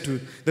he said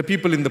to the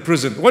people in the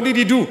prison. What did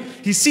he do?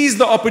 He seized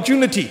the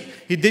opportunity.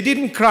 They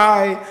didn't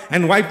cry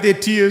and wipe their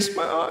tears.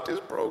 My heart is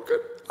broken.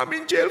 I'm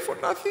in jail for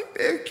nothing.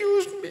 They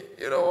accused me.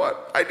 You know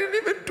what? I didn't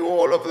even do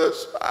all of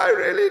this. I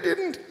really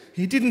didn't.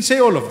 He didn't say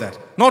all of that.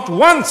 Not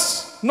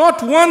once.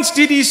 Not once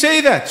did he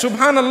say that.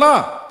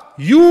 Subhanallah.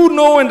 You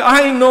know and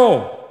I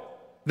know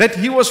that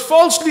he was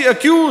falsely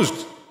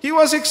accused. He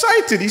was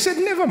excited. He said,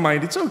 never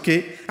mind, it's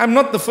okay. I'm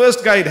not the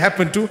first guy it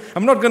happened to.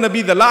 I'm not going to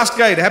be the last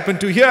guy it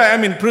happened to. Here I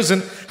am in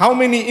prison. How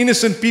many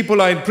innocent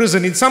people are in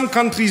prison? In some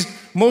countries,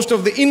 most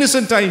of the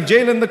innocent are in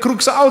jail and the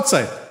crooks are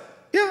outside.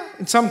 Yeah,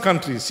 in some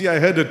countries. See, I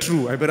heard it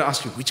true. I better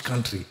ask you, which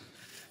country?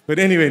 But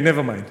anyway,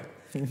 never mind.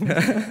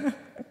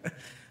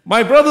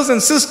 My brothers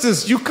and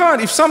sisters, you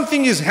can't. If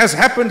something has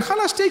happened,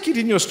 khalas, take it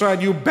in your stride.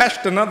 You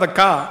bashed another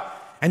car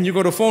and you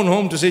got a phone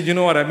home to say, you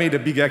know what, I made a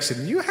big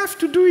accident. You have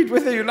to do it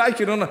whether you like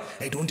it or not.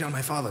 Hey, don't tell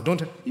my father. Don't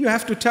tell. You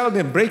have to tell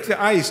them. Break the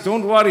ice.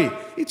 Don't worry.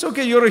 It's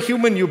okay. You're a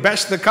human. You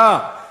bashed the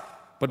car.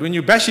 But when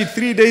you bash it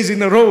 3 days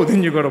in a row,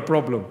 then you got a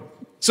problem.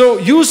 So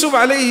Yusuf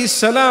alayhi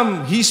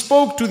salam, he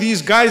spoke to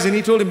these guys and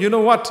he told them, you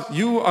know what?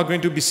 You are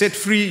going to be set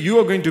free. You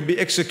are going to be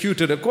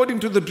executed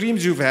according to the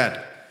dreams you've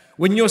had.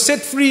 When you're set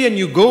free and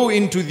you go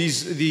into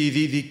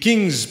the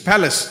king's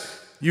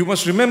palace, you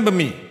must remember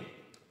me.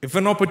 If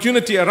an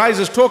opportunity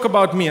arises, talk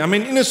about me. I'm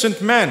an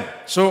innocent man,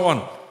 so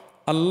on.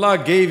 Allah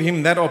gave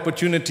him that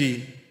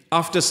opportunity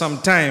after some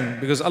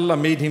time because Allah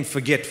made him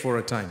forget for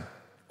a time.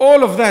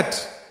 All of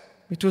that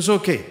It was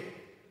okay.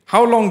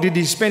 How long did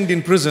he spend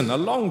in prison? A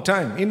long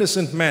time,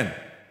 innocent man.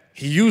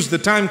 He used the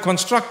time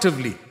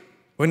constructively.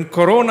 When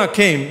Corona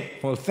came,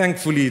 well,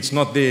 thankfully it's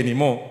not there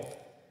anymore.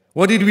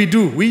 What did we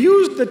do? We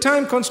used the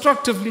time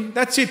constructively.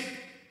 That's it.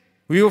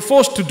 We were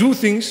forced to do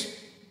things,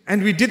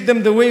 and we did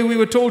them the way we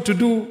were told to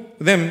do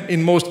them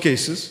in most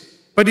cases.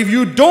 But if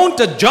you don't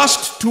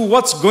adjust to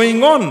what's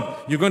going on,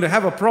 you're going to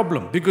have a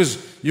problem,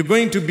 because you're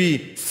going to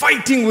be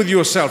fighting with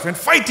yourself and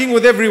fighting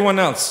with everyone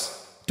else.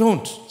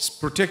 Don't.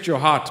 Protect your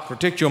heart,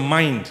 protect your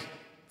mind.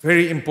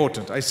 Very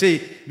important. I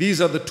say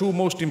these are the two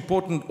most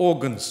important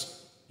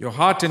organs. Your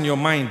heart and your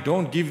mind.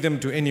 Don't give them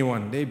to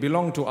anyone. They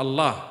belong to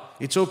Allah.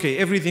 It's okay.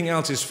 Everything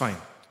else is fine.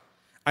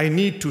 I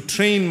need to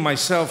train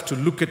myself to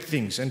look at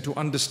things and to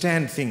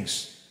understand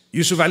things.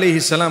 Yusuf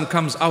alayhi salam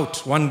comes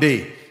out one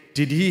day.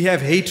 Did he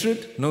have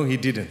hatred? No, he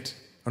didn't.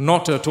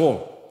 Not at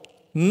all.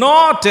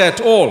 Not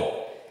at all.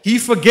 He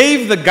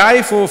forgave the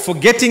guy for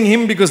forgetting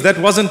him, because that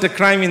wasn't a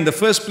crime in the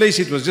first place.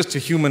 It was just a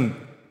human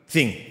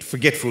thing,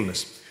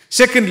 forgetfulness.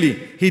 Secondly,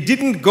 he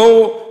didn't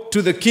go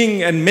to the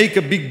king and make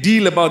a big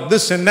deal about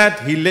this and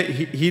that.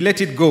 He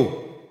let it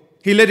go.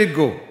 He let it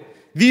go.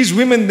 These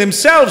women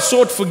themselves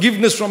sought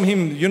forgiveness from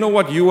him. You know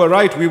what? You were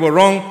right. We were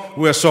wrong.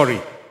 We are sorry.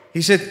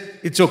 He said,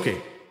 it's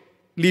okay.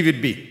 Leave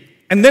it be.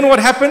 And then what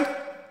happened?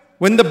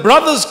 When the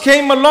brothers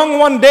came along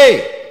one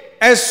day,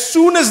 as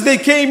soon as they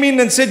came in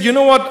and said, you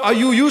know what? Are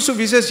you Yusuf?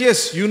 He says,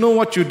 yes. You know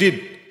what you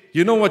did.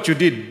 You know what you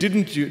did,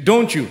 didn't you?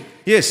 Don't you?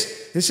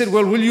 Yes. They said,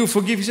 well, will you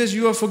forgive? He says,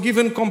 you are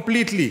forgiven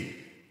completely.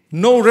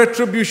 No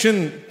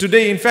retribution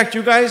today. In fact,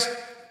 you guys,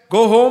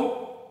 go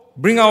home,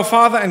 bring our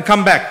father and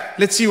come back.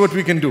 Let's see what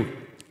we can do.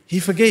 He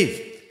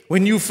forgave.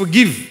 When you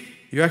forgive,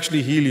 you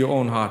actually heal your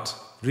own heart.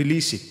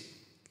 Release it.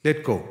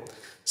 Let go.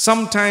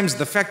 Sometimes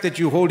the fact that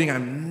you're holding,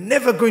 I'm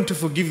never going to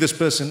forgive this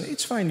person.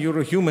 It's fine.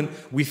 You're a human.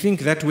 We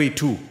think that way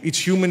too.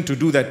 It's human to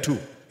do that too.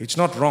 It's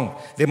not wrong.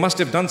 They must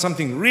have done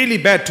something really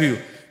bad to you.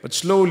 But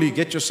slowly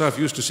get yourself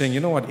used to saying, you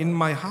know what, in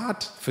my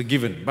heart,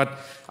 forgiven. But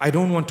I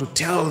don't want to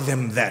tell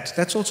them that.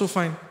 That's also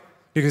fine.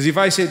 Because if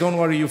I say, don't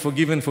worry, you're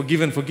forgiven,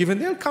 forgiven, forgiven,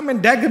 they'll come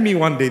and dagger me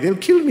one day. They'll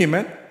kill me,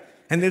 man.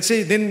 And they'll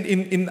say, then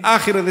in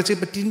Akhirah, they'll say,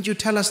 but didn't you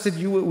tell us that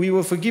we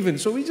were forgiven?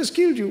 So we just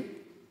killed you.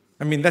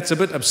 I mean, that's a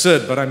bit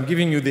absurd, but I'm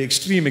giving you the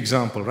extreme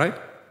example, right?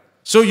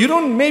 So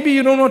maybe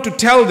you don't want to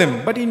tell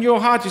them, but in your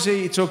heart you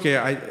say, it's okay.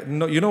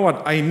 You know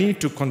what? I need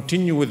to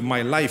continue with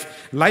my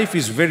life. Life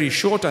is very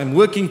short. I'm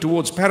working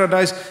towards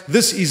paradise.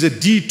 This is a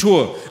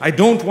detour. I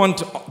don't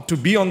want to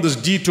be on this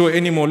detour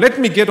anymore. Let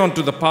me get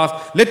onto the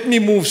path. Let me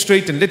move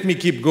straight and let me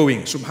keep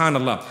going.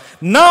 Subhanallah.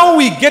 Now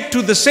we get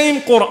to the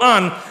same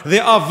Quran.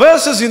 There are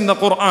verses in the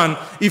Quran,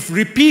 if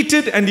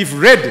repeated and if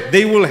read,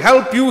 they will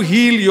help you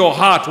heal your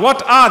heart.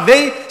 What are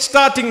they?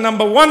 Starting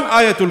number 1,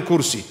 Ayatul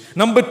Kursi.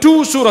 Number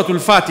 2,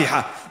 Suratul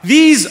Fatiha.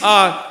 These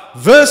are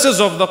verses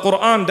of the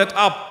Quran that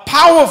are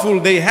powerful.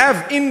 They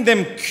have in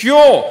them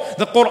cure.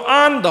 The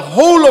Quran, the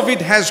whole of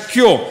it has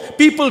cure.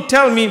 People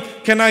tell me,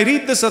 can I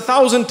read this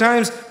 1,000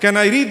 times? Can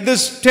I read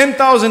this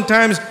 10,000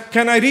 times?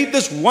 Can I read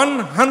this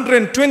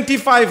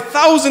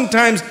 125,000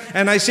 times?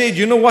 And I say,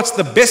 you know what's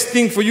the best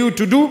thing for you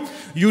to do?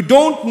 You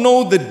don't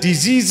know the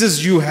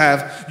diseases you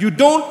have. You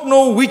don't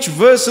know which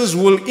verses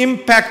will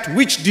impact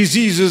which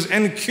diseases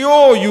and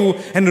cure you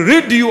and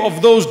rid you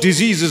of those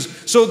diseases.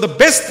 So the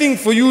best thing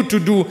for you to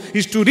do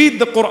is to read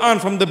the Quran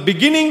from the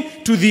beginning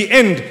to the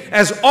end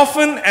as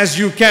often as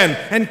you can,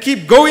 and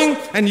keep going,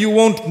 and you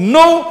won't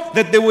know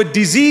that there were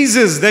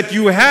diseases that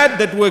you had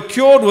that were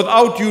cured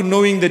without you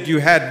knowing that you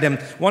had them.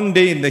 One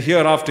day in the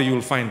hereafter you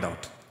will find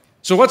out.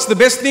 So what's the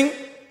best thing?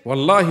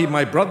 Wallahi,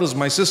 my brothers,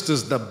 my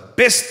sisters, the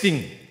best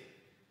thing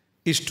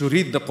is to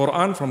read the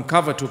Quran from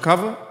cover to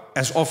cover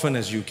as often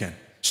as you can.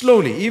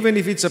 Slowly, even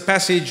if it's a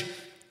passage,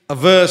 a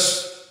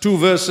verse, 2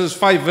 verses,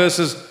 5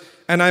 verses.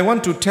 And I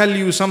want to tell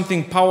you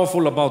something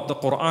powerful about the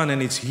Quran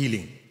and its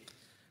healing.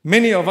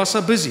 Many of us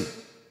are busy.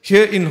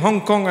 Here in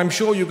Hong Kong, I'm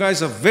sure you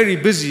guys are very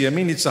busy. I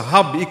mean, it's a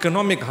hub,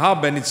 economic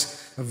hub, and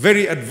it's a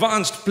very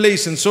advanced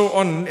place and so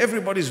on.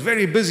 Everybody's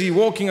very busy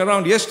walking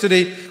around.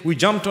 Yesterday, we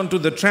jumped onto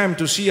the tram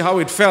to see how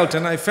it felt,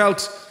 and I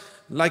felt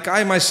like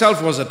I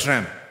myself was a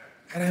tram.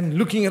 And I'm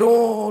looking at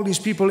all these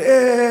people.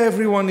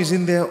 Everyone is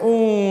in their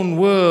own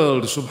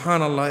world.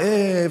 Subhanallah,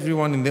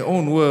 everyone in their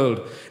own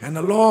world. And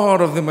a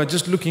lot of them are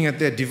just looking at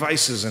their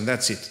devices, and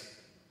that's it.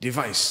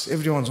 Device.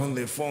 Everyone's on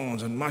their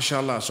phones, and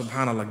mashallah,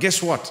 subhanallah.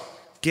 Guess what?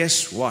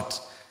 Guess what?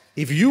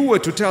 If you were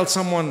to tell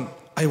someone,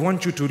 I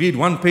want you to read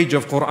 1 page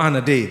of Quran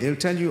a day, they'll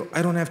tell you,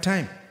 I don't have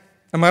time.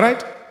 Am I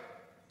right?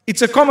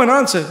 It's a common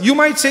answer. You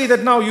might say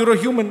that now you're a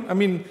human. I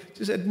mean,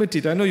 just admit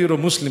it. I know you're a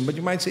Muslim, but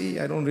you might say,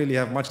 I don't really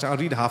have much time. I'll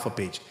read half a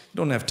page.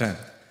 Don't have time.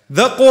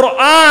 The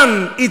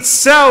Quran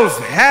itself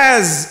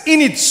has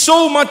in it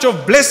so much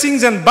of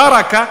blessings and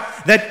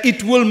barakah that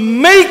it will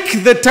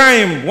make the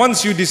time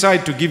once you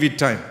decide to give it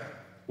time.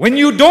 When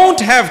you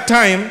don't have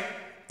time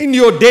in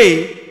your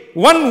day,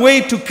 one way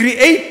to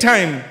create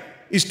time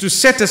is to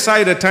set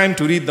aside a time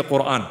to read the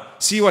Quran.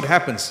 See what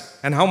happens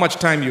and how much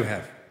time you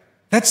have.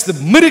 That's the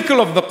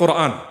miracle of the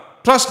Quran.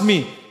 Trust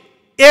me,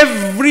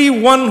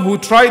 Everyone who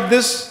tried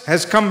this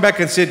has come back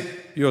and said,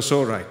 you're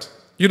so right.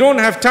 You don't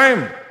have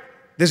time.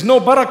 There's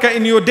no barakah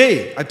in your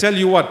day. I tell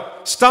you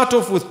what, start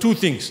off with two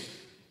things.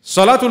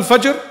 Salatul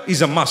Fajr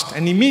is a must.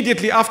 And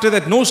immediately after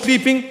that, no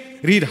sleeping,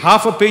 read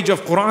half a page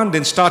of Quran,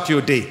 then start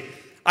your day.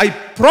 I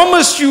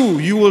promise you,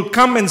 you will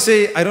come and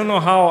say, I don't know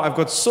how, I've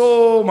got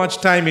so much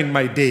time in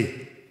my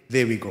day.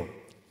 There we go.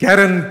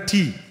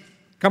 Guarantee.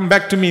 Come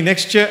back to me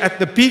next year at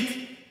the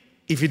peak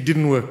if it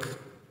didn't work.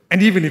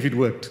 And even if it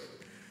worked.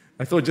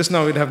 I thought just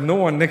now we'd have no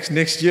one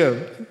next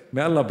year.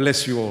 May Allah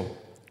bless you all.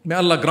 May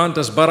Allah grant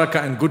us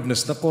barakah and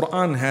goodness. The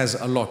Quran has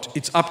a lot.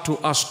 It's up to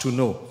us to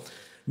know.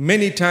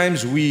 Many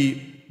times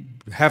we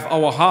have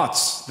our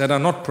hearts that are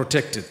not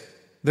protected.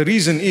 The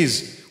reason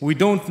is we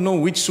don't know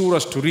which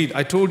surahs to read.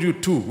 I told you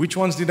two. Which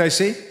ones did I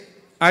say?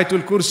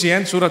 Ayatul Kursi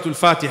and Suratul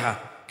Fatiha.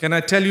 Can I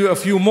tell you a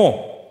few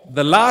more?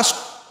 The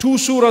last two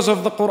surahs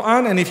of the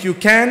Quran, and if you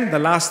can, the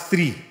last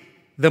three.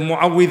 The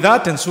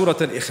Mu'awwidhat and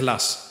Surat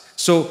Al-Ikhlas.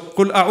 So,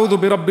 قُلْ أَعُوذُ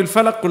بِرَبِّ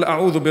الْفَلَقِ قُلْ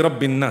أَعُوذُ بِرَبِّ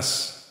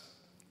النَّاسِ.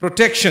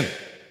 Protection.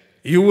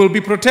 You will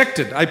be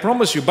protected, I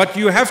promise you. But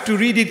you have to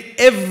read it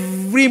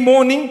every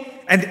morning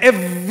and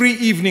every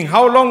evening.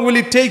 How long will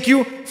it take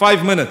you?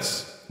 5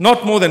 minutes.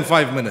 Not more than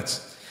 5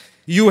 minutes.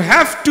 You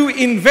have to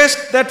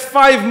invest that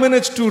 5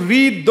 minutes to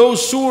read those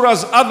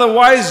surahs.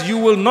 Otherwise, you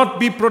will not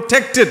be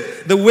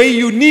protected the way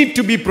you need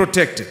to be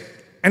protected.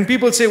 And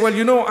people say, well,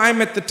 you know, I'm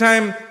at the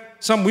time...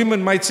 Some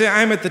women might say,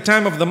 I'm at the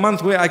time of the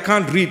month where I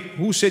can't read.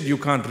 Who said you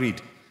can't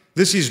read?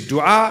 This is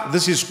dua.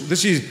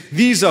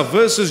 These are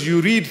verses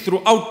you read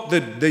throughout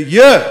the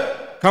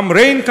year. Come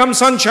rain, come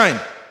sunshine.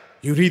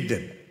 You read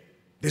them.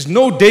 There's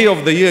no day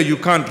of the year you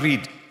can't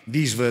read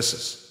these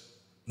verses.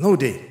 No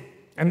day.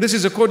 And this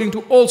is according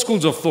to all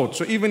schools of thought.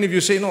 So even if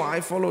you say, no,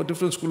 I follow a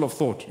different school of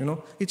thought, you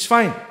know, it's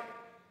fine.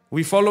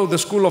 We follow the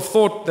school of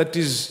thought that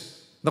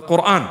is the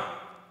Quran.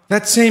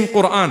 That same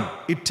Quran,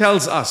 it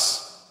tells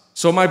us.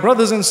 So my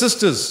brothers and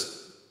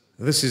sisters,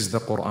 this is the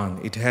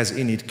Quran. It has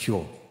in it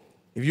cure.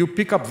 If you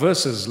pick up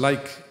verses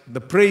like the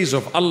praise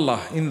of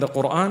Allah in the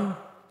Quran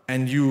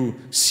and you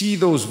see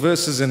those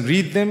verses and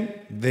read them,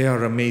 they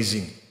are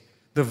amazing.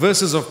 The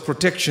verses of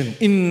protection.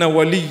 Inna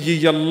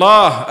waliyyi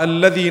Allah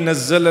alladhi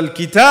nazzala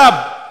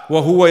al-kitab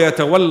wa huwa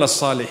yatawalla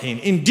as-salihin.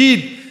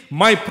 Indeed,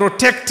 my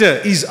protector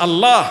is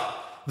Allah,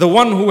 the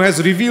one who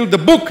has revealed the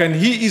book, and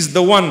He is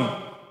the one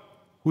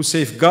who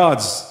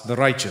safeguards the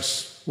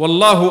righteous.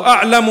 Wallahu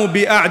a'lamu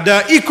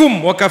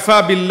bi'a'da'ikum wa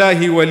kafa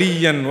billahi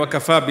waliyan wa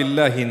kafa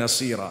billahi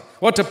nasira.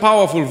 What a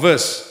powerful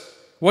verse.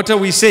 What are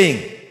we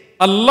saying?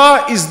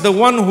 Allah is the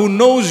one who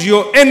knows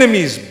your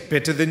enemies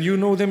better than you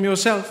know them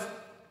yourself.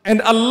 And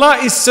Allah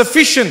is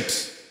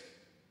sufficient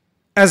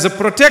as a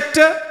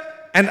protector,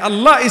 and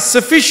Allah is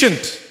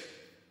sufficient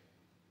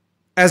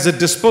as a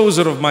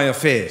disposer of my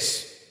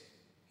affairs.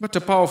 What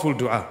a powerful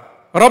dua.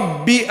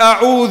 Rabbi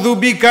a'udhu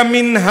bika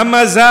min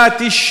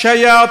hamazati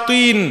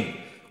shayateen.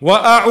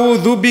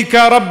 وَأَعُوذُ بِكَ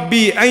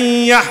رَبِّي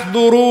أَن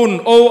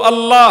يَحْضُرُونَ. O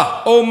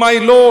Allah, O my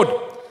Lord,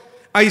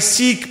 I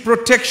seek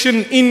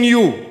protection in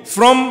you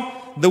from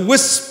the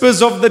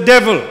whispers of the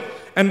devil,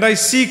 and I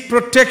seek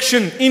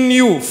protection in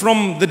you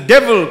from the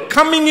devil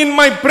coming in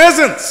my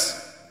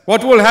presence.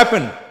 What will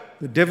happen?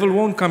 The devil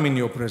won't come in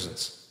your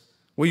presence.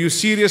 Were you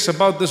serious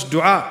about this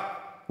dua?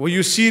 Were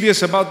you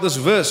serious about this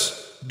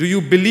verse? Do you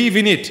believe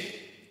in it?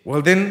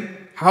 Well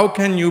then, how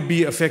can you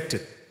be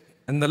affected?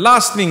 And the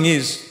last thing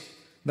is,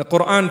 the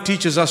Quran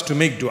teaches us to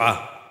make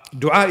dua.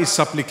 Dua is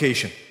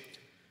supplication.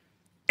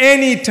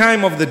 Any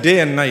time of the day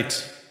and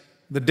night,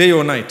 the day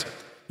or night,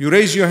 you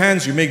raise your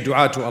hands, you make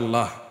dua to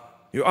Allah.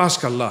 You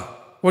ask Allah.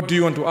 What do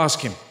you want to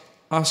ask Him?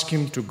 Ask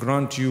Him to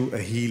grant you a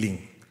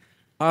healing.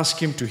 Ask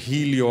Him to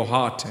heal your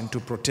heart and to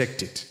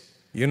protect it.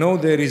 You know,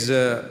 there is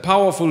a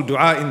powerful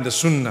dua in the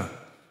Sunnah.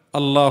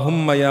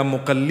 Allahumma ya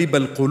muqallib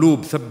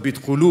al-qulub,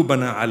 thabbit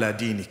qulubana ala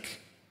dinik.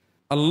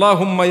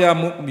 Allahumma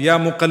ya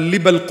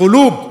muqallib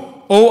al-qulub.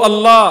 O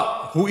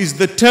Allah, who is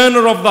the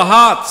turner of the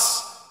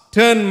hearts,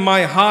 turn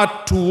my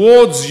heart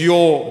towards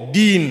your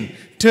deen.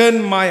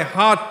 Turn my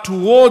heart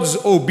towards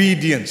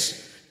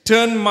obedience.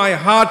 Turn my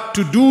heart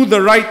to do the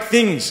right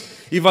things.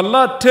 If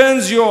Allah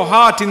turns your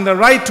heart in the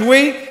right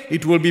way,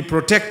 it will be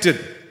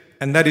protected.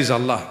 And that is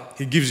Allah.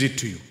 He gives it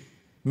to you.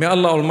 May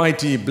Allah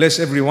Almighty bless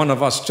every one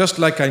of us. Just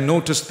like I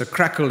noticed the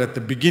crackle at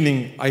the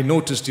beginning, I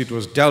noticed it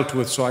was dealt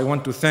with. So I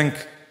want to thank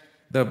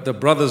the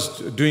brothers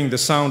doing the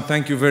sound.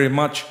 Thank you very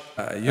much.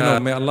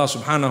 May Allah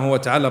subhanahu wa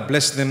ta'ala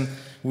bless them.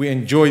 We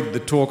enjoyed the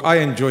talk. I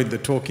enjoyed the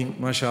talking,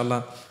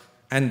 mashallah.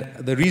 And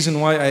the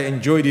reason why I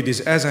enjoyed it is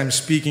as I'm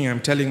speaking,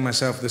 I'm telling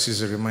myself, this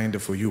is a reminder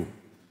for you.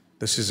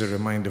 This is a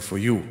reminder for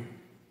you.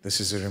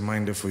 This is a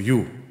reminder for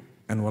you.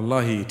 And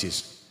wallahi it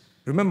is.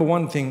 Remember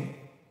one thing,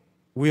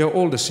 we are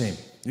all the same.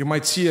 You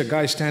might see a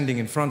guy standing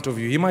in front of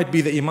you. He might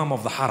be the Imam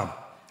of the Haram.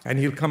 And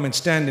he'll come and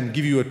stand and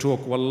give you a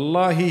talk.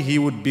 Wallahi, he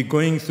would be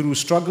going through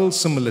struggles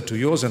similar to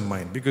yours and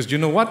mine. Because you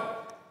know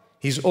what?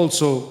 He's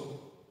also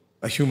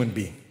a human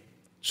being.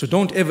 So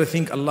don't ever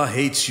think Allah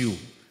hates you.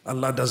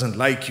 Allah doesn't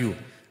like you.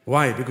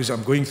 Why? Because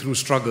I'm going through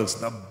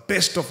struggles. The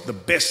best of the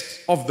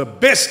best of the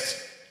best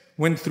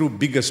went through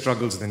bigger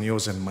struggles than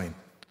yours and mine.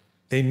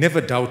 They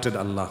never doubted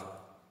Allah.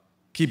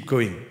 Keep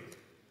going.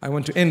 I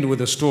want to end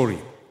with a story.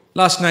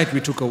 Last night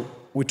we took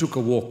a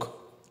walk.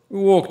 We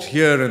walked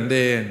here and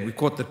there and we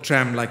caught the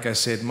tram, like I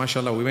said.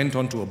 MashaAllah, we went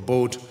onto a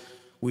boat.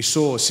 We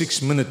saw a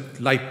 6-minute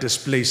light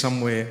display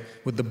somewhere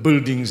with the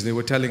buildings. They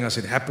were telling us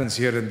it happens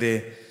here and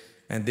there.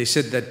 And they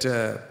said that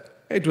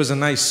it was a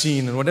nice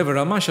scene and whatever.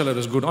 MashaAllah, it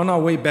was good. On our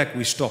way back,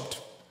 we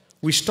stopped.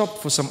 We stopped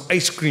for some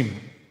ice cream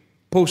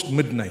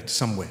post-midnight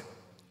somewhere.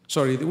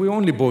 Sorry, we were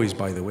only boys,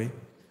 by the way.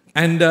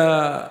 And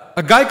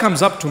a guy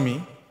comes up to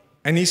me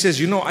and he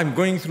says, you know, I'm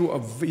going through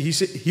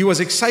he was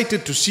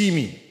excited to see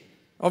me.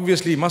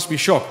 Obviously, he must be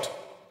shocked.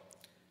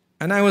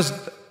 And I was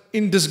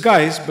in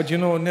disguise, but you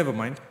know, never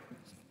mind.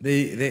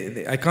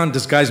 I can't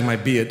disguise my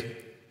beard.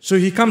 So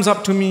he comes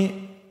up to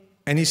me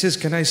and he says,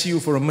 can I see you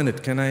for a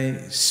minute? Can I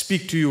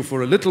speak to you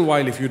for a little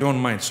while if you don't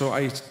mind? So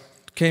I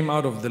came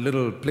out of the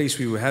little place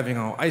we were having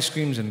our ice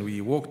creams and we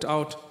walked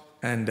out.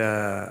 And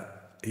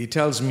he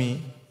tells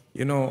me,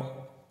 you know,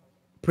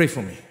 pray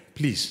for me,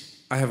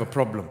 please. I have a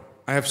problem.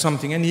 I have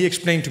something. And he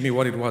explained to me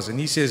what it was. And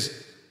he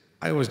says,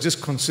 I was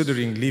just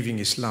considering leaving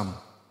Islam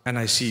and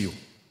I see you.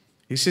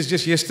 He says,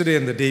 just yesterday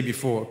and the day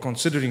before,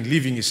 considering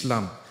leaving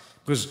Islam.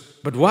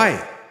 But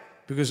why?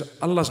 Because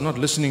Allah's not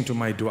listening to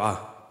my dua.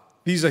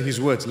 These are his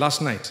words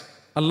last night.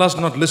 Allah's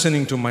not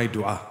listening to my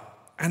dua.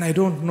 And I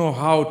don't know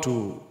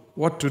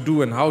what to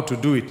do and how to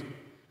do it.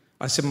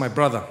 I said, my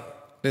brother,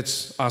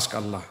 let's ask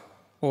Allah.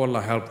 Oh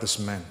Allah, help this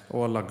man.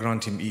 Oh Allah,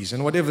 grant him ease.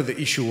 And whatever the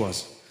issue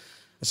was.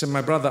 I said,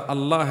 my brother,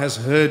 Allah has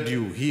heard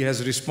you. He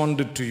has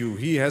responded to you.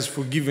 He has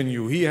forgiven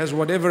you. He has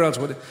whatever else.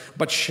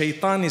 But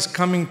shaitan is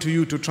coming to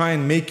you to try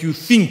and make you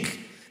think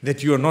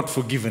that you are not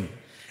forgiven.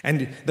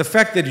 And the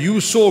fact that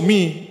you saw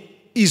me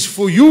is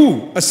for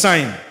you a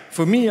sign.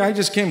 For me, I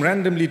just came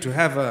randomly to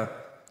have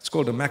it's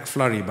called a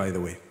McFlurry, by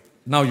the way.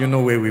 Now you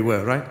know where we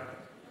were, right?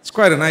 It's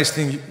quite a nice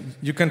thing.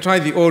 You can try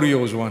the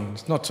Oreos one.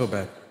 It's not so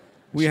bad.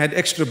 We had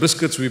extra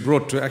biscuits we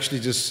brought to actually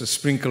just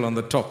sprinkle on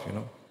the top, you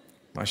know.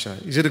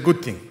 MashaAllah. Is it a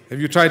good thing? Have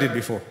you tried it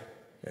before?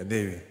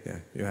 Yeah,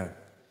 you have.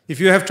 If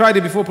you have tried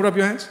it before, put up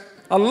your hands.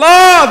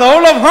 Allah, the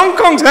whole of Hong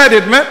Kong's had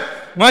it, man.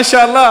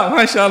 MashaAllah,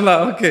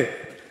 MashaAllah. Okay.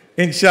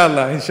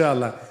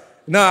 Inshallah.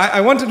 Now, I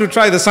wanted to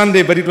try the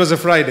Sunday, but it was a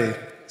Friday.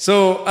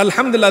 So,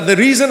 Alhamdulillah, the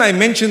reason I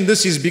mention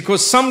this is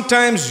because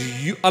sometimes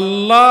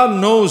Allah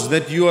knows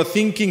that you are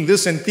thinking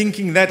this and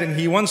thinking that, and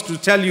He wants to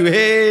tell you,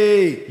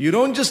 hey, you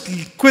don't just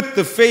quit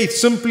the faith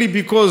simply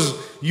because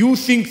you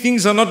think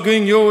things are not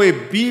going your way.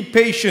 Be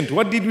patient.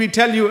 What did we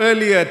tell you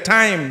earlier?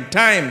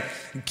 Time.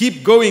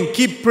 Keep going,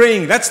 keep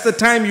praying. That's the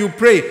time you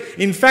pray.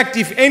 In fact,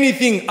 if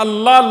anything,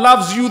 Allah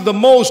loves you the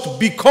most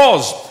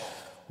because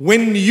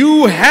when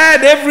you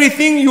had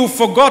everything, you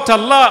forgot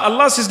Allah.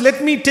 Allah says,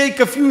 let me take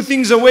a few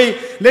things away.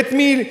 Let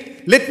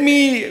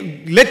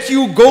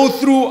you go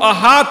through a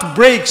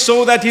heartbreak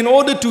so that in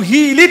order to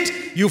heal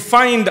it, you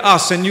find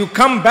us and you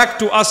come back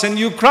to us and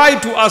you cry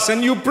to us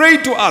and you pray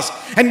to us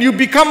and you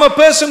become a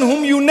person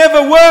whom you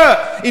never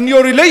were in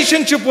your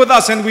relationship with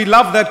us. And we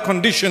love that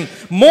condition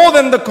more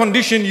than the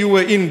condition you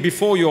were in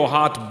before your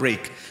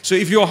heartbreak. So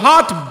if your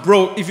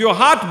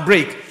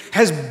heartbreak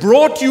has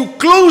brought you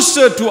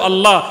closer to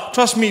Allah,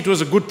 trust me, it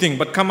was a good thing,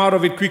 but come out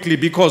of it quickly,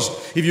 because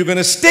if you're going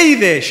to stay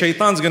there,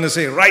 shaitan's going to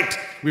say, right,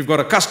 we've got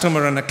a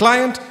customer and a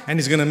client, and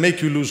he's going to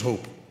make you lose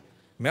hope.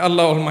 May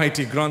Allah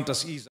Almighty grant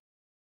us ease.